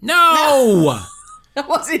Band. No! That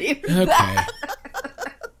wasn't even Okay. that.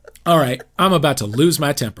 All right, I'm about to lose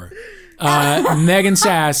my temper. Megan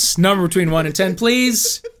Sass, number between 1 and 10,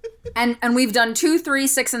 please. And we've done 2, 3,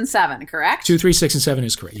 6, and 7, correct? 2, 3, 6, and 7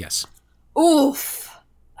 is correct, yes. Oof.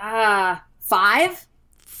 5? 5.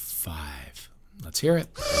 Let's hear it.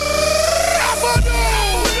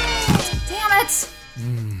 Damn it.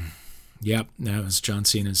 Yep, that was John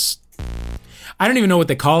Cena's. I don't even know what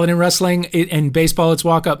they call it in wrestling. In baseball, it's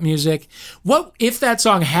walk-up music. What if that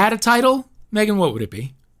song had a title, Megan? What would it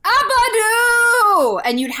be? Abadoo!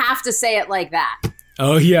 And you'd have to say it like that.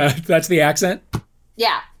 Oh yeah, that's the accent.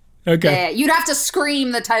 Yeah. Okay. Yeah, you'd have to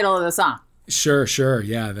scream the title of the song. Sure.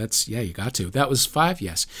 Yeah, you got to. That was 5.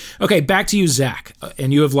 Yes. Okay, back to you, Zach,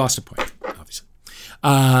 and you have lost a point, obviously.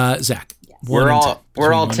 Zach. Yes. We're all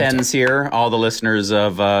 10s here. All the listeners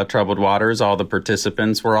of Troubled Waters, all the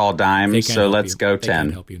participants, we're all dimes. So let's go 10.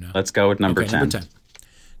 Can't help you now. Let's go with number 10.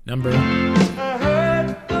 Number 10. I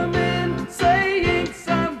heard the men saying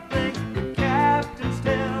something. The captains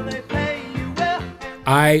tell they pay you well.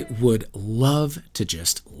 I would love to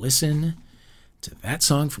just listen to that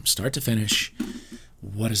song from start to finish.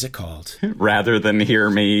 What is it called? Rather than hear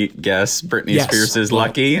me guess Britney Spears'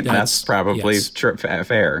 Lucky, that's probably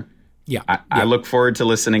fair. Yeah. I look forward to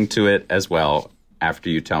listening to it as well after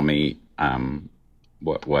you tell me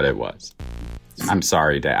what it was. I'm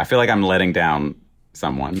sorry, Dave. I feel like I'm letting down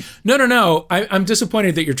someone. No. I'm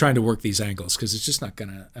disappointed that you're trying to work these angles because it's just not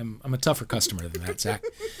gonna. I'm a tougher customer than that, Zach.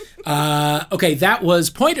 Okay, that was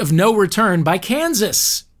Point of No Return by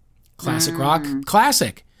Kansas. Classic rock,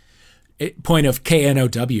 classic. Point of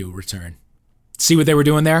KNOW return. See what they were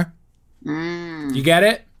doing there? You get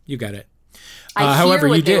it? You got it. However,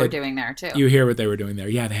 what you they did. were doing there too. You hear what they were doing there.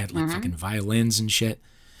 Yeah, they had like fucking violins and shit.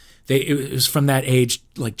 It was from that age,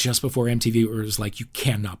 like just before MTV, where it was like, you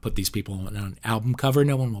cannot put these people on an album cover.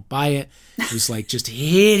 No one will buy it. It was like just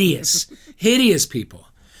hideous people.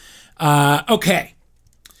 Okay.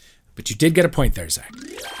 But you did get a point there, Zach.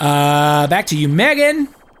 Back to you, Megan.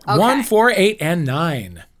 Okay. 1, 4, 8, and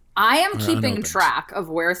 9. I am keeping unopened. track of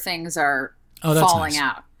where things are That's falling nice.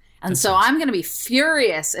 out. And so I'm going to be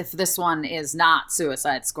furious if this one is not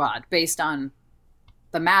Suicide Squad based on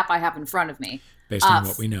the map I have in front of me. Based on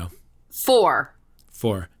what we know. 4.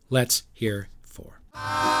 4. Let's hear 4. I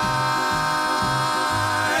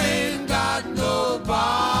ain't got nobody.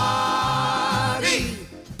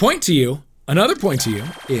 Point to you. Another point to you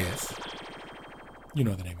if you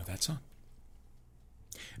know the name of that song.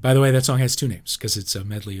 By the way, that song has 2 names because it's a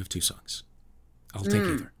medley of 2 songs. I'll take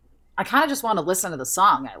either. I kind of just want to listen to the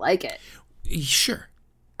song. I like it. Sure.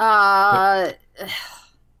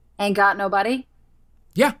 Ain't Got Nobody?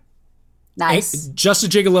 Yeah. Nice. Just a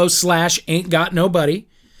Gigolo / Ain't Got Nobody.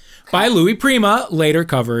 by Louis Prima, later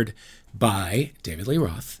covered by David Lee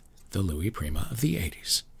Roth, the Louis Prima of the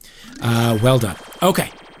 80s. Well done. Okay,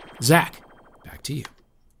 Zach, back to you.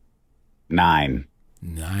 9.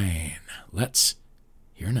 Let's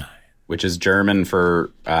hear 9. Which is German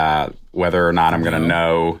for whether or not I'm going to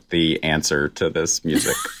know the answer to this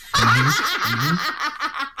music.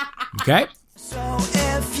 Okay. So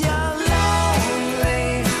if you're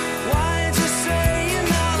lonely, why don't you say you're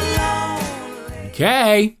not lonely?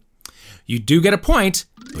 Okay. You do get a point,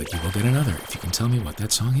 but you will get another if you can tell me what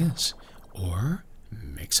that song is. Or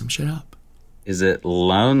make some shit up. Is it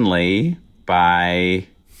Lonely by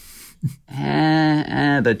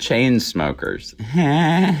the Chainsmokers?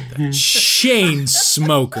 Chain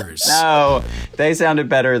Smokers. No, they sounded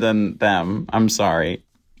better than them. I'm sorry.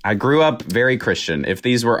 I grew up very Christian. If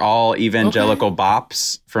these were all evangelical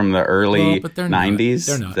bops from the early but they're 90s,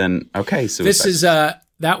 They're not. then okay. So This is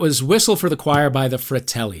that was Whistle for the Choir by the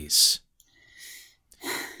Fratellis.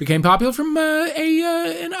 Became popular from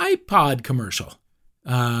an iPod commercial.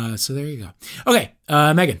 So there you go. Okay,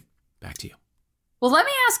 Megan, back to you. Well, let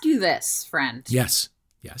me ask you this, friend. Yes.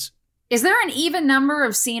 Is there an even number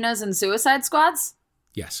of Cenas and Suicide Squads?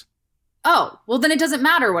 Yes. Oh, well then it doesn't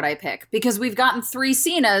matter what I pick because we've gotten 3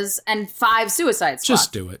 Cenas and 5 Suicide Squads.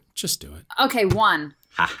 Just do it. Okay, 1.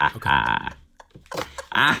 Well,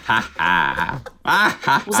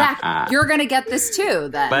 Zach, you're going to get this too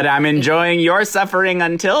then. But I'm enjoying your suffering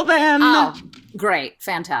until then. Oh, great.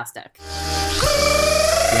 Fantastic.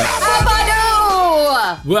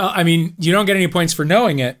 Abadoo! Well, I mean, you don't get any points for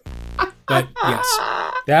knowing it, but yes.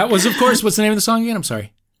 That was, of course, what's the name of the song again? I'm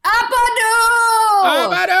sorry. Abadoo!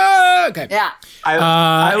 Okay. Yeah.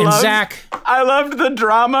 And Zach. I loved the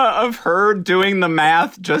drama of her doing the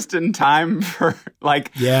math just in time for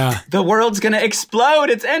the world's gonna explode,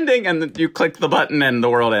 it's ending, and then you click the button and the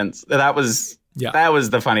world ends. That was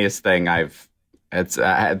the funniest thing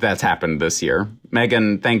that's happened this year.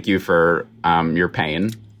 Megan, thank you for your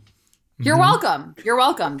pain. You're welcome. You're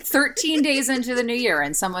welcome. 13 days into the new year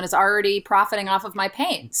and someone is already profiting off of my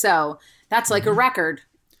pain. So that's like a record.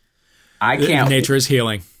 Nature is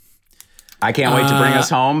healing. I can't wait to bring us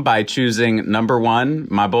home by choosing number 1,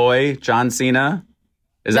 my boy, John Cena.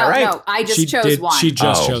 Is that right? No, I just chose 1. She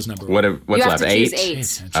just chose number 1. What's you left? have to 8?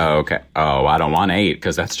 choose 8. Oh, okay. Oh, I don't want 8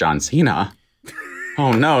 because that's John Cena.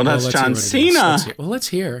 Oh, no, that's John Cena. Let's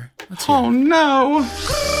hear. Oh, no.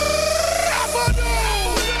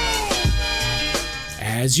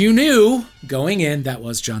 As you knew, going in, that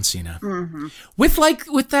was John Cena. Mm-hmm.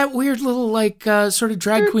 With that weird little, sort of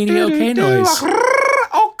drag queeny okay noise.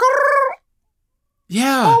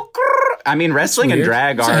 Yeah. I mean, wrestling and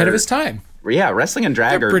drag are ahead of his time. Yeah, wrestling and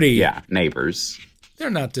drag They're are pretty, neighbors. They're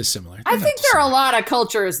not dissimilar. I think there are a lot of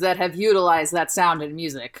cultures that have utilized that sound in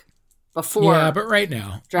music before. Yeah, but right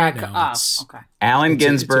now. Okay. Allen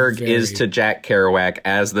Ginsberg is to Jack Kerouac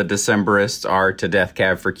as the Decemberists are to Death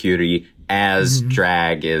Cab for Cutie, as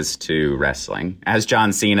drag is to wrestling, as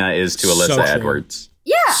John Cena is to Alyssa Edwards.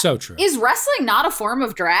 Yeah. So true. Is wrestling not a form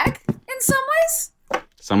of drag in some ways?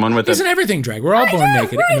 Someone with Isn't everything drag? We're all born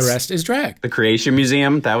naked, and the rest is drag. The Creation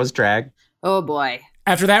Museum, that was drag. Oh, boy.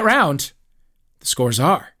 After that round, the scores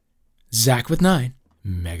are Zach with 9,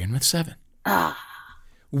 Megan with 7.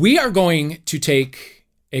 We are going to take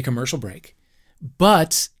a commercial break,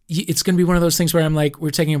 but it's going to be one of those things where I'm like,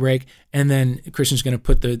 we're taking a break, and then Christian's going to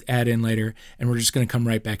put the ad in later, and we're just going to come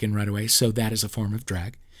right back in right away. So that is a form of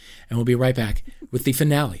drag. And we'll be right back with the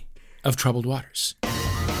finale of Troubled Waters.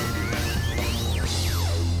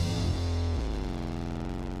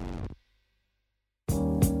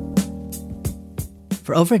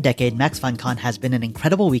 For over a decade, Max FunCon has been an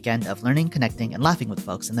incredible weekend of learning, connecting, and laughing with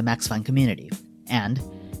folks in the Max Fun community. And,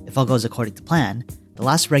 if all goes according to plan, the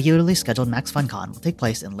last regularly scheduled Max FunCon will take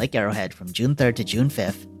place in Lake Arrowhead from June 3rd to June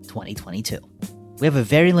 5th, 2022. We have a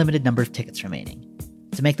very limited number of tickets remaining.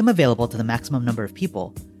 To make them available to the maximum number of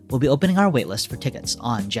people, we'll be opening our waitlist for tickets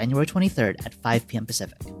on January 23rd at 5 p.m.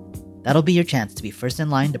 Pacific. That'll be your chance to be first in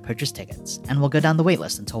line to purchase tickets, and we'll go down the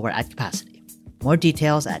waitlist until we're at capacity. More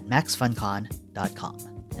details at maxfuncon.com.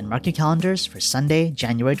 And mark your calendars for Sunday,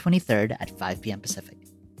 January 23rd at 5 p.m. Pacific.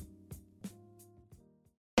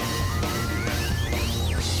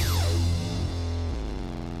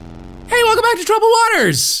 Hey, welcome back to Troubled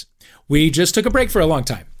Waters. We just took a break for a long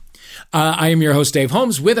time. I am your host, Dave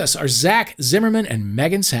Holmes. With us are Zach Zimmerman and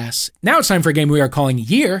Megan Sass. Now it's time for a game we are calling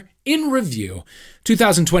Year in Review.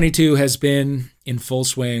 2022 has been in full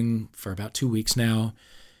swing for about 2 weeks now.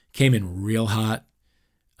 Came in real hot.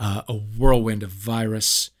 A whirlwind of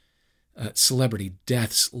virus, celebrity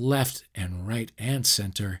deaths left and right and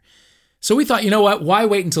center. So we thought, you know what? Why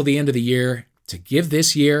wait until the end of the year to give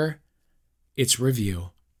this year its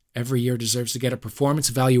review. Every year deserves to get a performance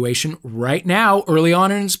evaluation right now, early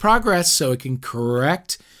on in its progress, so it can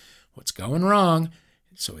correct what's going wrong,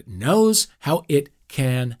 so it knows how it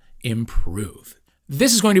can improve.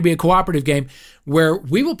 This is going to be a cooperative game where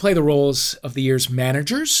we will play the roles of the year's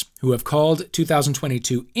managers who have called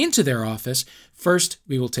 2022 into their office. First,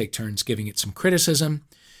 we will take turns giving it some criticism.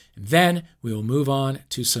 And then we will move on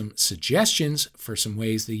to some suggestions for some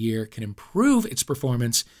ways the year can improve its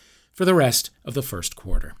performance for the rest of the first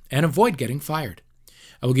quarter and avoid getting fired.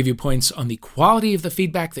 I will give you points on the quality of the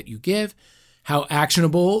feedback that you give, how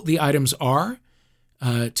actionable the items are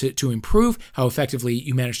to improve, how effectively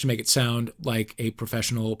you manage to make it sound like a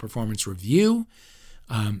professional performance review.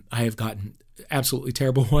 I have gotten absolutely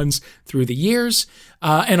terrible ones through the years,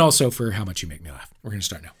 and also for how much you make me laugh. We're going to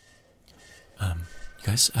start now. You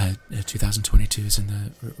guys, 2022 is in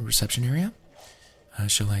the reception area.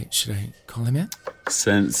 Should I call him in?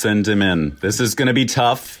 Send him in. This is going to be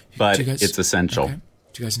tough, but it's essential. Okay.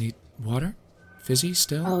 Do you guys need water? Fizzy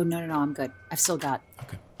still? Oh, no, I'm good. I've still got.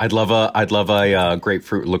 Okay. I'd love a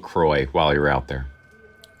grapefruit LaCroix while you're out there.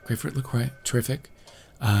 Grapefruit LaCroix, terrific.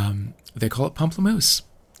 They call it pamplemousse.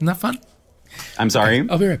 Isn't that fun? I'm sorry. Okay,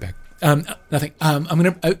 I'll be right back. Nothing. I'm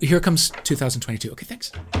gonna. Here comes 2022. Okay,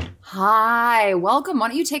 thanks. Hi, welcome. Why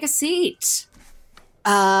don't you take a seat?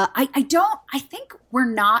 I think we're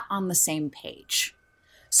not on the same page.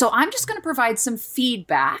 So I'm just going to provide some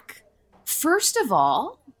feedback. First of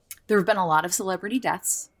all, there have been a lot of celebrity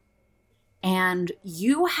deaths. And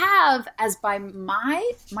you have, as by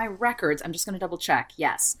my records, I'm just going to double check.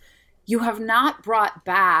 Yes, you have not brought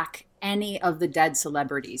back any of the dead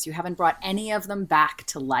celebrities. You haven't brought any of them back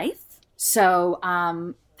to life. So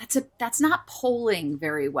that's not polling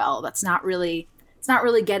very well. It's not really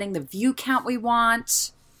getting the view count we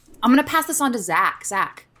want. I'm going to pass this on to Zach.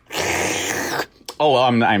 Zach. Oh,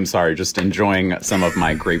 I'm sorry. Just enjoying some of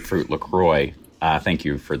my grapefruit LaCroix. Thank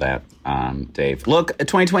you for that, Dave. Look,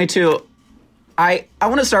 2022, I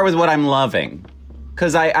want to start with what I'm loving,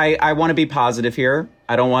 because I want to be positive here.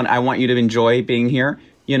 I want you to enjoy being here.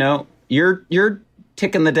 You know, you're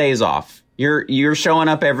ticking the days off. You're showing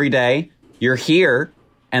up every day. You're here,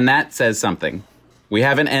 and that says something. We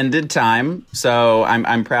haven't ended time, so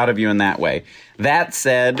I'm proud of you in that way. That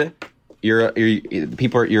said, you're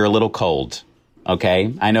a little cold.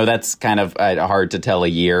 Okay, I know that's kind of hard to tell a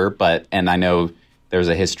year, and I know there's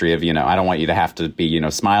a history of, I don't want you to have to be,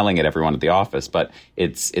 smiling at everyone at the office, but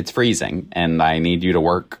it's freezing, and I need you to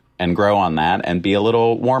work and grow on that and be a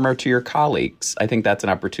little warmer to your colleagues. I think that's an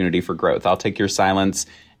opportunity for growth. I'll take your silence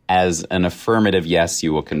as an affirmative yes,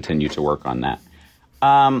 you will continue to work on that.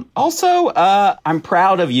 Also, I'm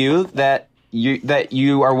proud of you that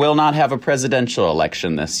you will not have a presidential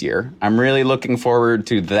election this year. I'm really looking forward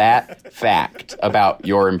to that fact about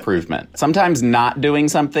your improvement. Sometimes not doing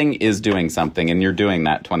something is doing something, and you're doing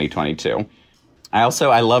that 2022.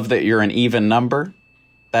 I love that you're an even number.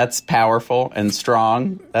 That's powerful and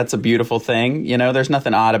strong. That's a beautiful thing. There's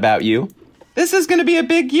nothing odd about you. This is going to be a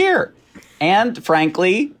big year. And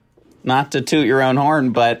frankly, not to toot your own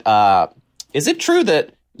horn, but is it true that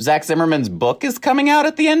Zach Zimmerman's book is coming out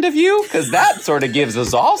at the end of you? Because that sort of gives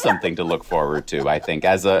us all something to look forward to, I think.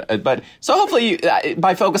 So hopefully,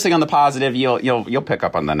 by focusing on the positive, you'll pick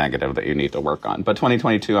up on the negative that you need to work on. But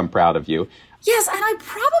 2022, I'm proud of you. Yes, and I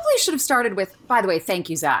probably should have started with, by the way, thank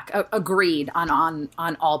you, Zach. Agreed on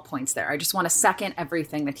all points there. I just want to second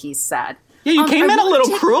everything that he's said. Yeah, you came in a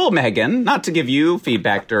little cruel, Megan. Not to give you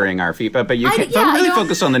feedback during our feedback, but don't really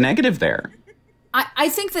focus on the negative there. I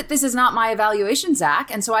think that this is not my evaluation,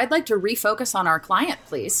 Zach, and so I'd like to refocus on our client,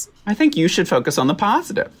 please. I think you should focus on the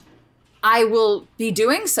positive. I will be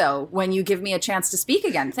doing so when you give me a chance to speak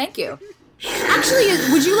again. Thank you. Actually,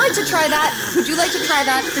 would you like to try that? Would you like to try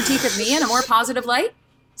that critique of me in a more positive light,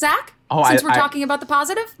 Zach? Since we're talking about the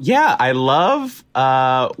positive? Yeah, I love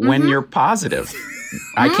when you're positive.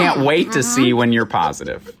 I can't wait to see when you're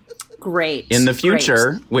positive. Great. In the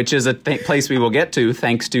future, which is a place we will get to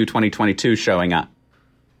thanks to 2022 showing up.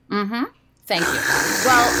 Mm-hmm. Thank you.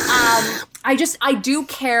 Well, I do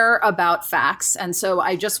care about facts. And so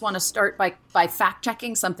I just want to start by fact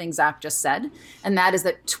checking something Zach just said. And that is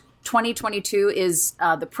that 2022 is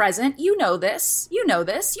the present. You know this. You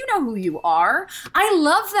know who you are. I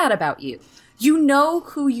love that about you. You know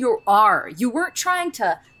who you are. You weren't trying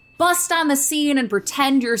to bust on the scene and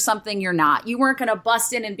pretend you're something you're not. You weren't going to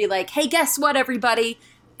bust in and be like, hey, guess what, everybody?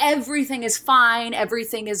 Everything is fine.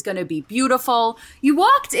 Everything is going to be beautiful. You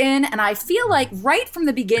walked in, and I feel like right from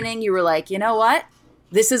the beginning, you were like, you know what?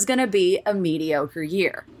 This is going to be a mediocre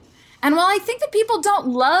year. And while I think that people don't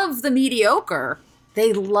love the mediocre,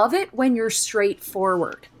 they love it when you're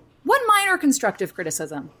straightforward. one minor constructive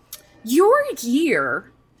criticism. Your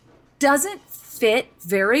year doesn't fit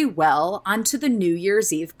very well onto the New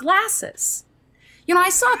Year's Eve glasses. You know, I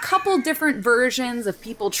saw a couple different versions of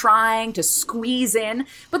people trying to squeeze in,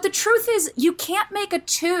 but the truth is you can't make a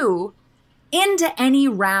 2 into any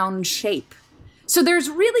round shape. So there's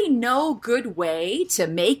really no good way to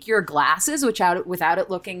make your glasses without it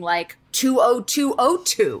looking like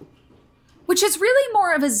 20202, which is really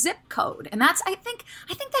more of a zip code. And that's, I think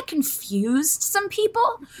that confused some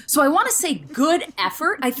people. So I want to say good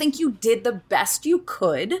effort. I think you did the best you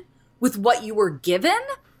could with what you were given,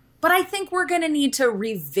 but I think we're going to need to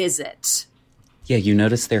revisit. Yeah, you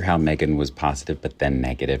noticed there how Megan was positive but then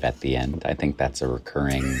negative at the end. I think that's a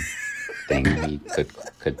recurring thing we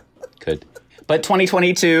could. But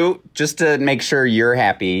 2022, just to make sure you're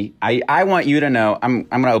happy, I want you to know, I'm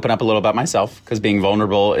going to open up a little about myself because being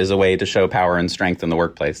vulnerable is a way to show power and strength in the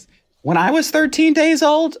workplace. When I was 13 days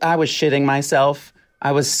old, I was shitting myself.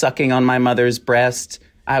 I was sucking on my mother's breast.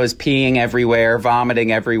 I was peeing everywhere,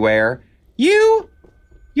 vomiting everywhere. You're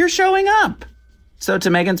showing up. So to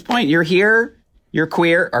Megan's point, you're here. You're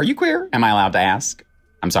queer. Are you queer? Am I allowed to ask?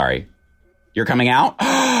 I'm sorry. You're coming out?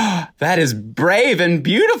 That is brave and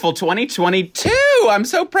beautiful, 2022. I'm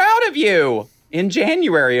so proud of you. In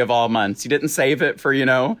January of all months. You didn't save it for,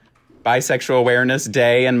 Bisexual Awareness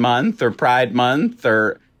Day and month or Pride Month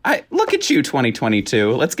or... look at you,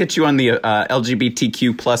 2022. Let's get you on the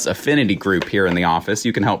LGBTQ plus affinity group here in the office.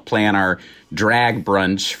 You can help plan our drag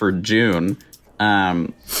brunch for June.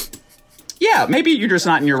 Yeah, maybe you're just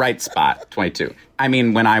not in your right spot, 22. I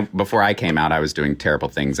mean, before I came out, I was doing terrible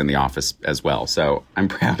things in the office as well. So I'm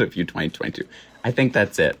proud of you, 2022. I think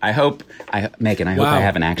that's it. Megan, I hope I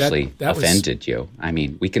haven't actually offended you. I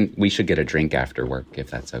mean, we should get a drink after work if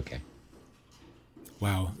that's okay.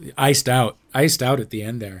 Wow. Iced out at the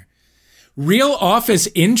end there. Real office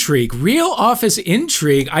intrigue.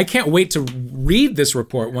 I can't wait to read this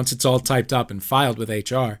report once it's all typed up and filed with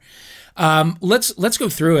HR. Let's go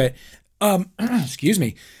through it. Excuse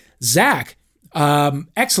me. Zach,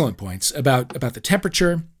 excellent points about the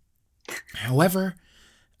temperature. However,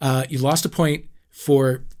 you lost a point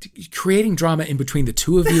for creating drama in between the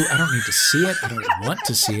two of you. I don't need to see it. I don't want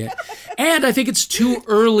to see it. And I think it's too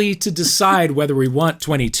early to decide whether we want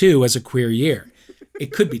 22 as a queer year.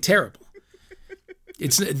 It could be terrible.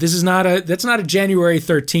 That's not a January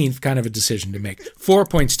 13th kind of a decision to make. 4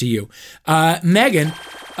 points to you. Megan,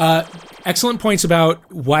 excellent points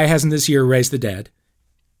about why hasn't this year raised the dead?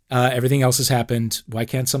 Everything else has happened. Why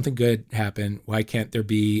can't something good happen? Why can't there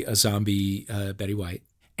be a zombie Betty White?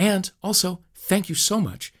 And also, thank you so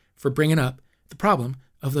much for bringing up the problem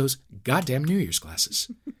of those goddamn New Year's glasses.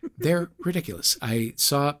 They're ridiculous. I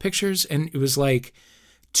saw pictures and it was like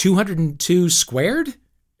 202 squared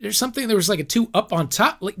or something. There was like a 2 up on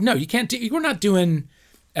top. Like, no, you can't we're not doing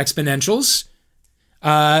exponentials.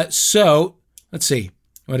 So let's see.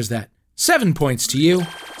 What is that? 7 points to you.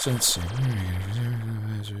 So let's see.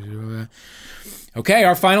 Okay,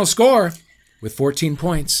 our final score with 14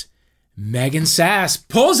 points. Megan Sass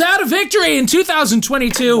pulls out a victory in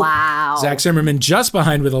 2022. Wow. Zach Zimmerman just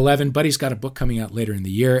behind with 11, but he's got a book coming out later in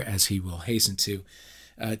the year, as he will hasten to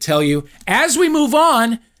tell you. As we move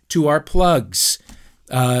on to our plugs,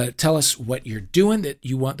 tell us what you're doing that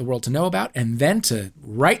you want the world to know about, and then to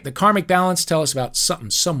right the karmic balance, tell us about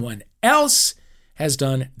something someone else has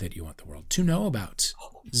done that you want the world to know about.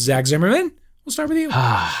 Zach Zimmerman, we'll start with you.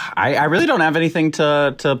 I really don't have anything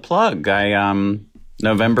to plug.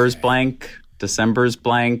 November's blank, December's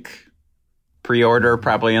blank, pre-order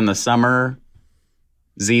probably in the summer,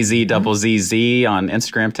 ZZ double ZZ on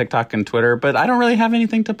Instagram, TikTok, and Twitter, but I don't really have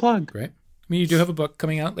anything to plug. Great. I mean, you do have a book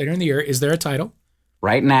coming out later in the year. Is there a title?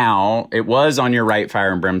 Right now, it was On Your Right,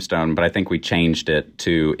 Fire and Brimstone, but I think we changed it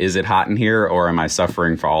to Is It Hot in Here, or Am I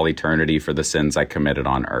Suffering for All Eternity for the Sins I Committed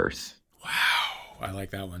on Earth? Wow, I like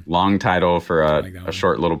that one. Long title for a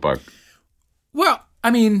short little book. Well, I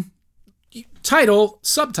mean, title,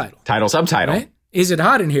 subtitle. Title, subtitle. Right? Is It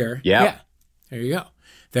Hot in Here? Yep. Yeah. There you go.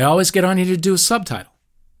 They always get on you to do a subtitle.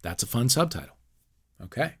 That's a fun subtitle.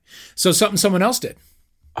 Okay. So something someone else did.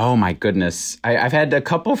 Oh, my goodness. I've had a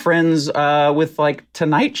couple friends with like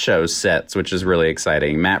Tonight Show sets, which is really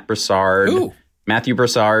exciting. Matthew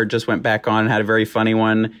Broussard just went back on and had a very funny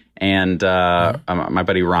one. And my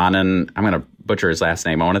buddy Ronan, I'm going to butcher his last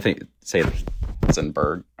name. I want to say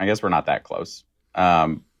Rosenberg. I guess we're not that close.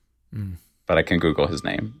 But I can Google his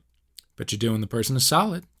name. But you're doing the person a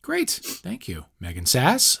solid. Great. Thank you. Megan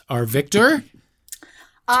Sass, our Victor.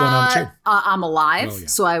 What's going on with you? I'm alive,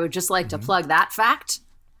 so I would just like to plug that fact.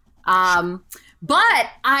 But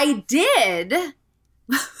I did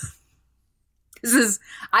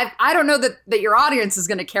I don't know that your audience is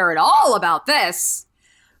going to care at all about this,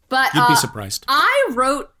 but you'd be surprised. I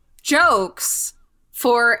wrote jokes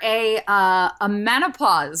for a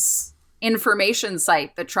menopause information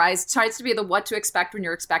site that tries to be the what to expect when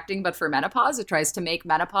you're expecting, but for menopause, it tries to make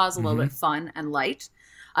menopause a little bit fun and light.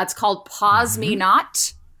 It's called Pause Me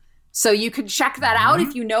Not. So you can check that out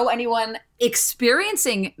if you know anyone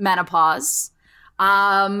experiencing menopause.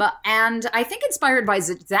 And I think inspired by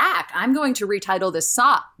Zach, I'm going to retitle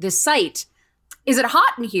this site, Is It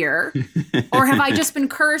Hot in Here? Or Have I Just Been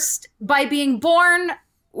Cursed by Being Born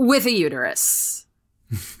with a Uterus?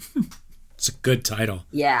 It's a good title.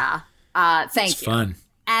 Yeah. Thank you. It's fun.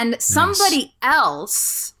 And somebody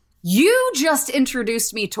else, you just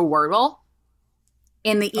introduced me to Wordle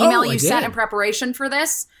in the email you sent in preparation for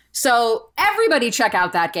this. So everybody check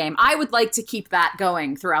out that game. I would like to keep that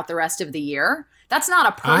going throughout the rest of the year. That's not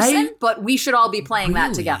a person, but we should all be playing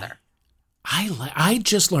that together. I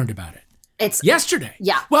just learned about it. It's yesterday.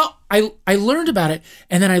 Yeah. Well, I learned about it,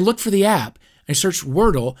 and then I looked for the app. I searched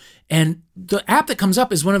Wordle, and the app that comes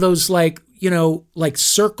up is one of those like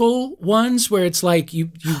circle ones where it's like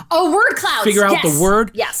you word clouds. Figure out the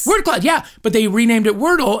word. Yes. Word cloud. Yeah. But they renamed it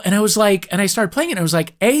Wordle, and I was like, and I started playing it, and I was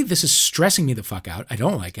like, A, this is stressing me the fuck out. I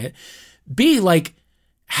don't like it. B, like,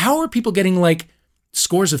 how are people getting like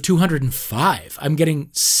scores of 205? I'm getting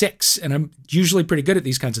 6, and I'm usually pretty good at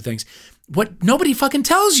these kinds of things. What nobody fucking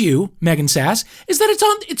tells you, Megan Sass, is that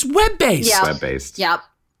it's web-based. Yeah. Web-based. Yep.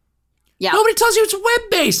 Yeah. Nobody tells you it's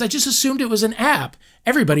web-based. I just assumed it was an app.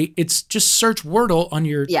 Everybody, it's just search Wordle on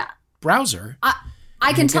your browser.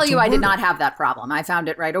 I can tell you I did not have that problem. I found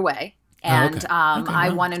it right away. And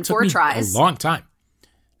I won in 4 tries. A long time.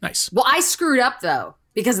 Nice. Well, I screwed up, though,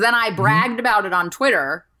 because then I bragged about it on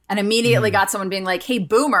Twitter and immediately got someone being like, hey,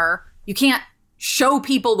 boomer, you can't show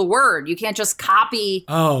people the word. You can't just copy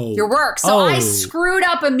your work. So I screwed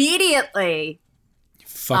up immediately.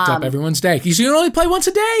 Fucked up everyone's day. Because you can only play once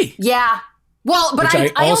a day. Yeah. Well, but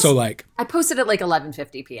I also like. I posted at like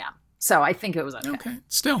 11:50 p.m. So I think it was okay. Okay.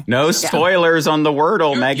 Still. No spoilers on the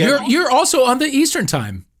Wordle, Megan. You're also on the Eastern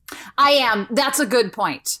time. I am. That's a good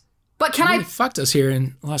point. But can I fucked us here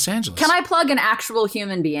in Los Angeles. Can I plug an actual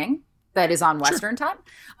human being that is on Western time?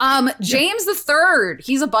 James the Third.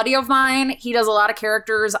 He's a buddy of mine. He does a lot of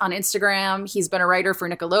characters on Instagram. He's been a writer for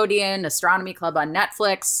Nickelodeon, Astronomy Club on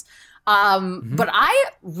Netflix. But I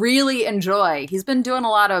really enjoy. He's been doing a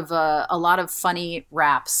lot of funny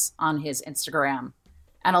raps on his Instagram,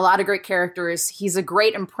 and a lot of great characters. He's a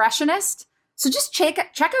great impressionist. So just check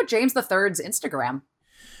out James the Third's Instagram.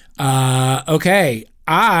 Okay.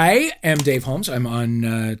 I am Dave Holmes. I'm on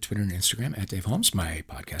Twitter and Instagram at Dave Holmes. My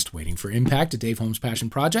podcast, Waiting for Impact, a Dave Holmes Passion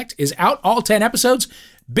Project, is out. All 10 episodes.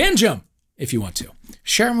 Binge them if you want to.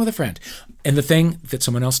 Share them with a friend. And the thing that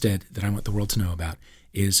someone else did that I want the world to know about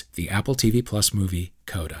is the Apple TV Plus movie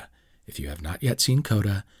Coda. If you have not yet seen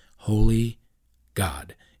Coda, holy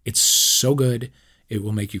God, it's so good. It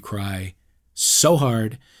will make you cry so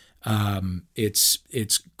hard. It's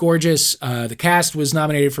gorgeous. The cast was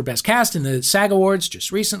nominated for Best Cast in the SAG Awards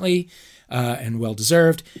just recently, and well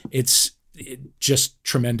deserved. It's just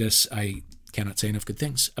tremendous. I cannot say enough good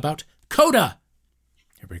things about Coda.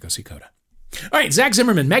 Everybody go see Coda. All right, Zach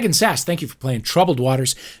Zimmerman, Megan Sass, thank you for playing Troubled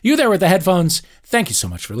Waters. You there with the headphones, thank you so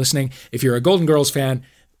much for listening. If you're a Golden Girls fan,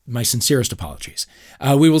 my sincerest apologies.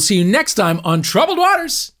 We will see you next time on Troubled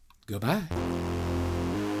Waters. Goodbye.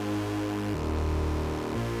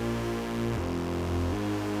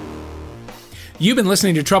 You've been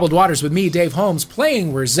listening to Troubled Waters with me, Dave Holmes.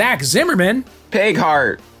 Playing were Zach Zimmerman.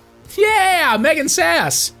 Pigheart. Yeah, Megan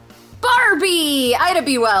Sass. Barbie. Ida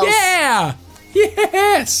B. Wells. Yeah.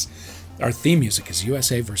 Yes. Our theme music is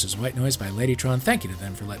USA vs. White Noise by Ladytron. Thank you to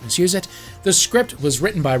them for letting us use it. The script was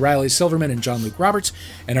written by Riley Silverman and John Luke Roberts,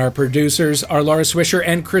 and our producers are Laura Swisher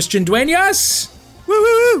and Christian Duenas.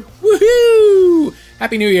 Woo-hoo! Woohoo!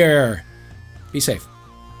 Happy New Year. Be safe.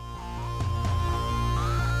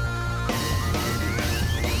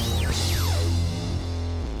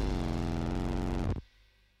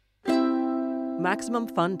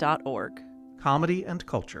 MaximumFun.org. Comedy and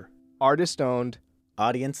culture. Artist owned.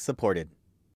 Audience supported.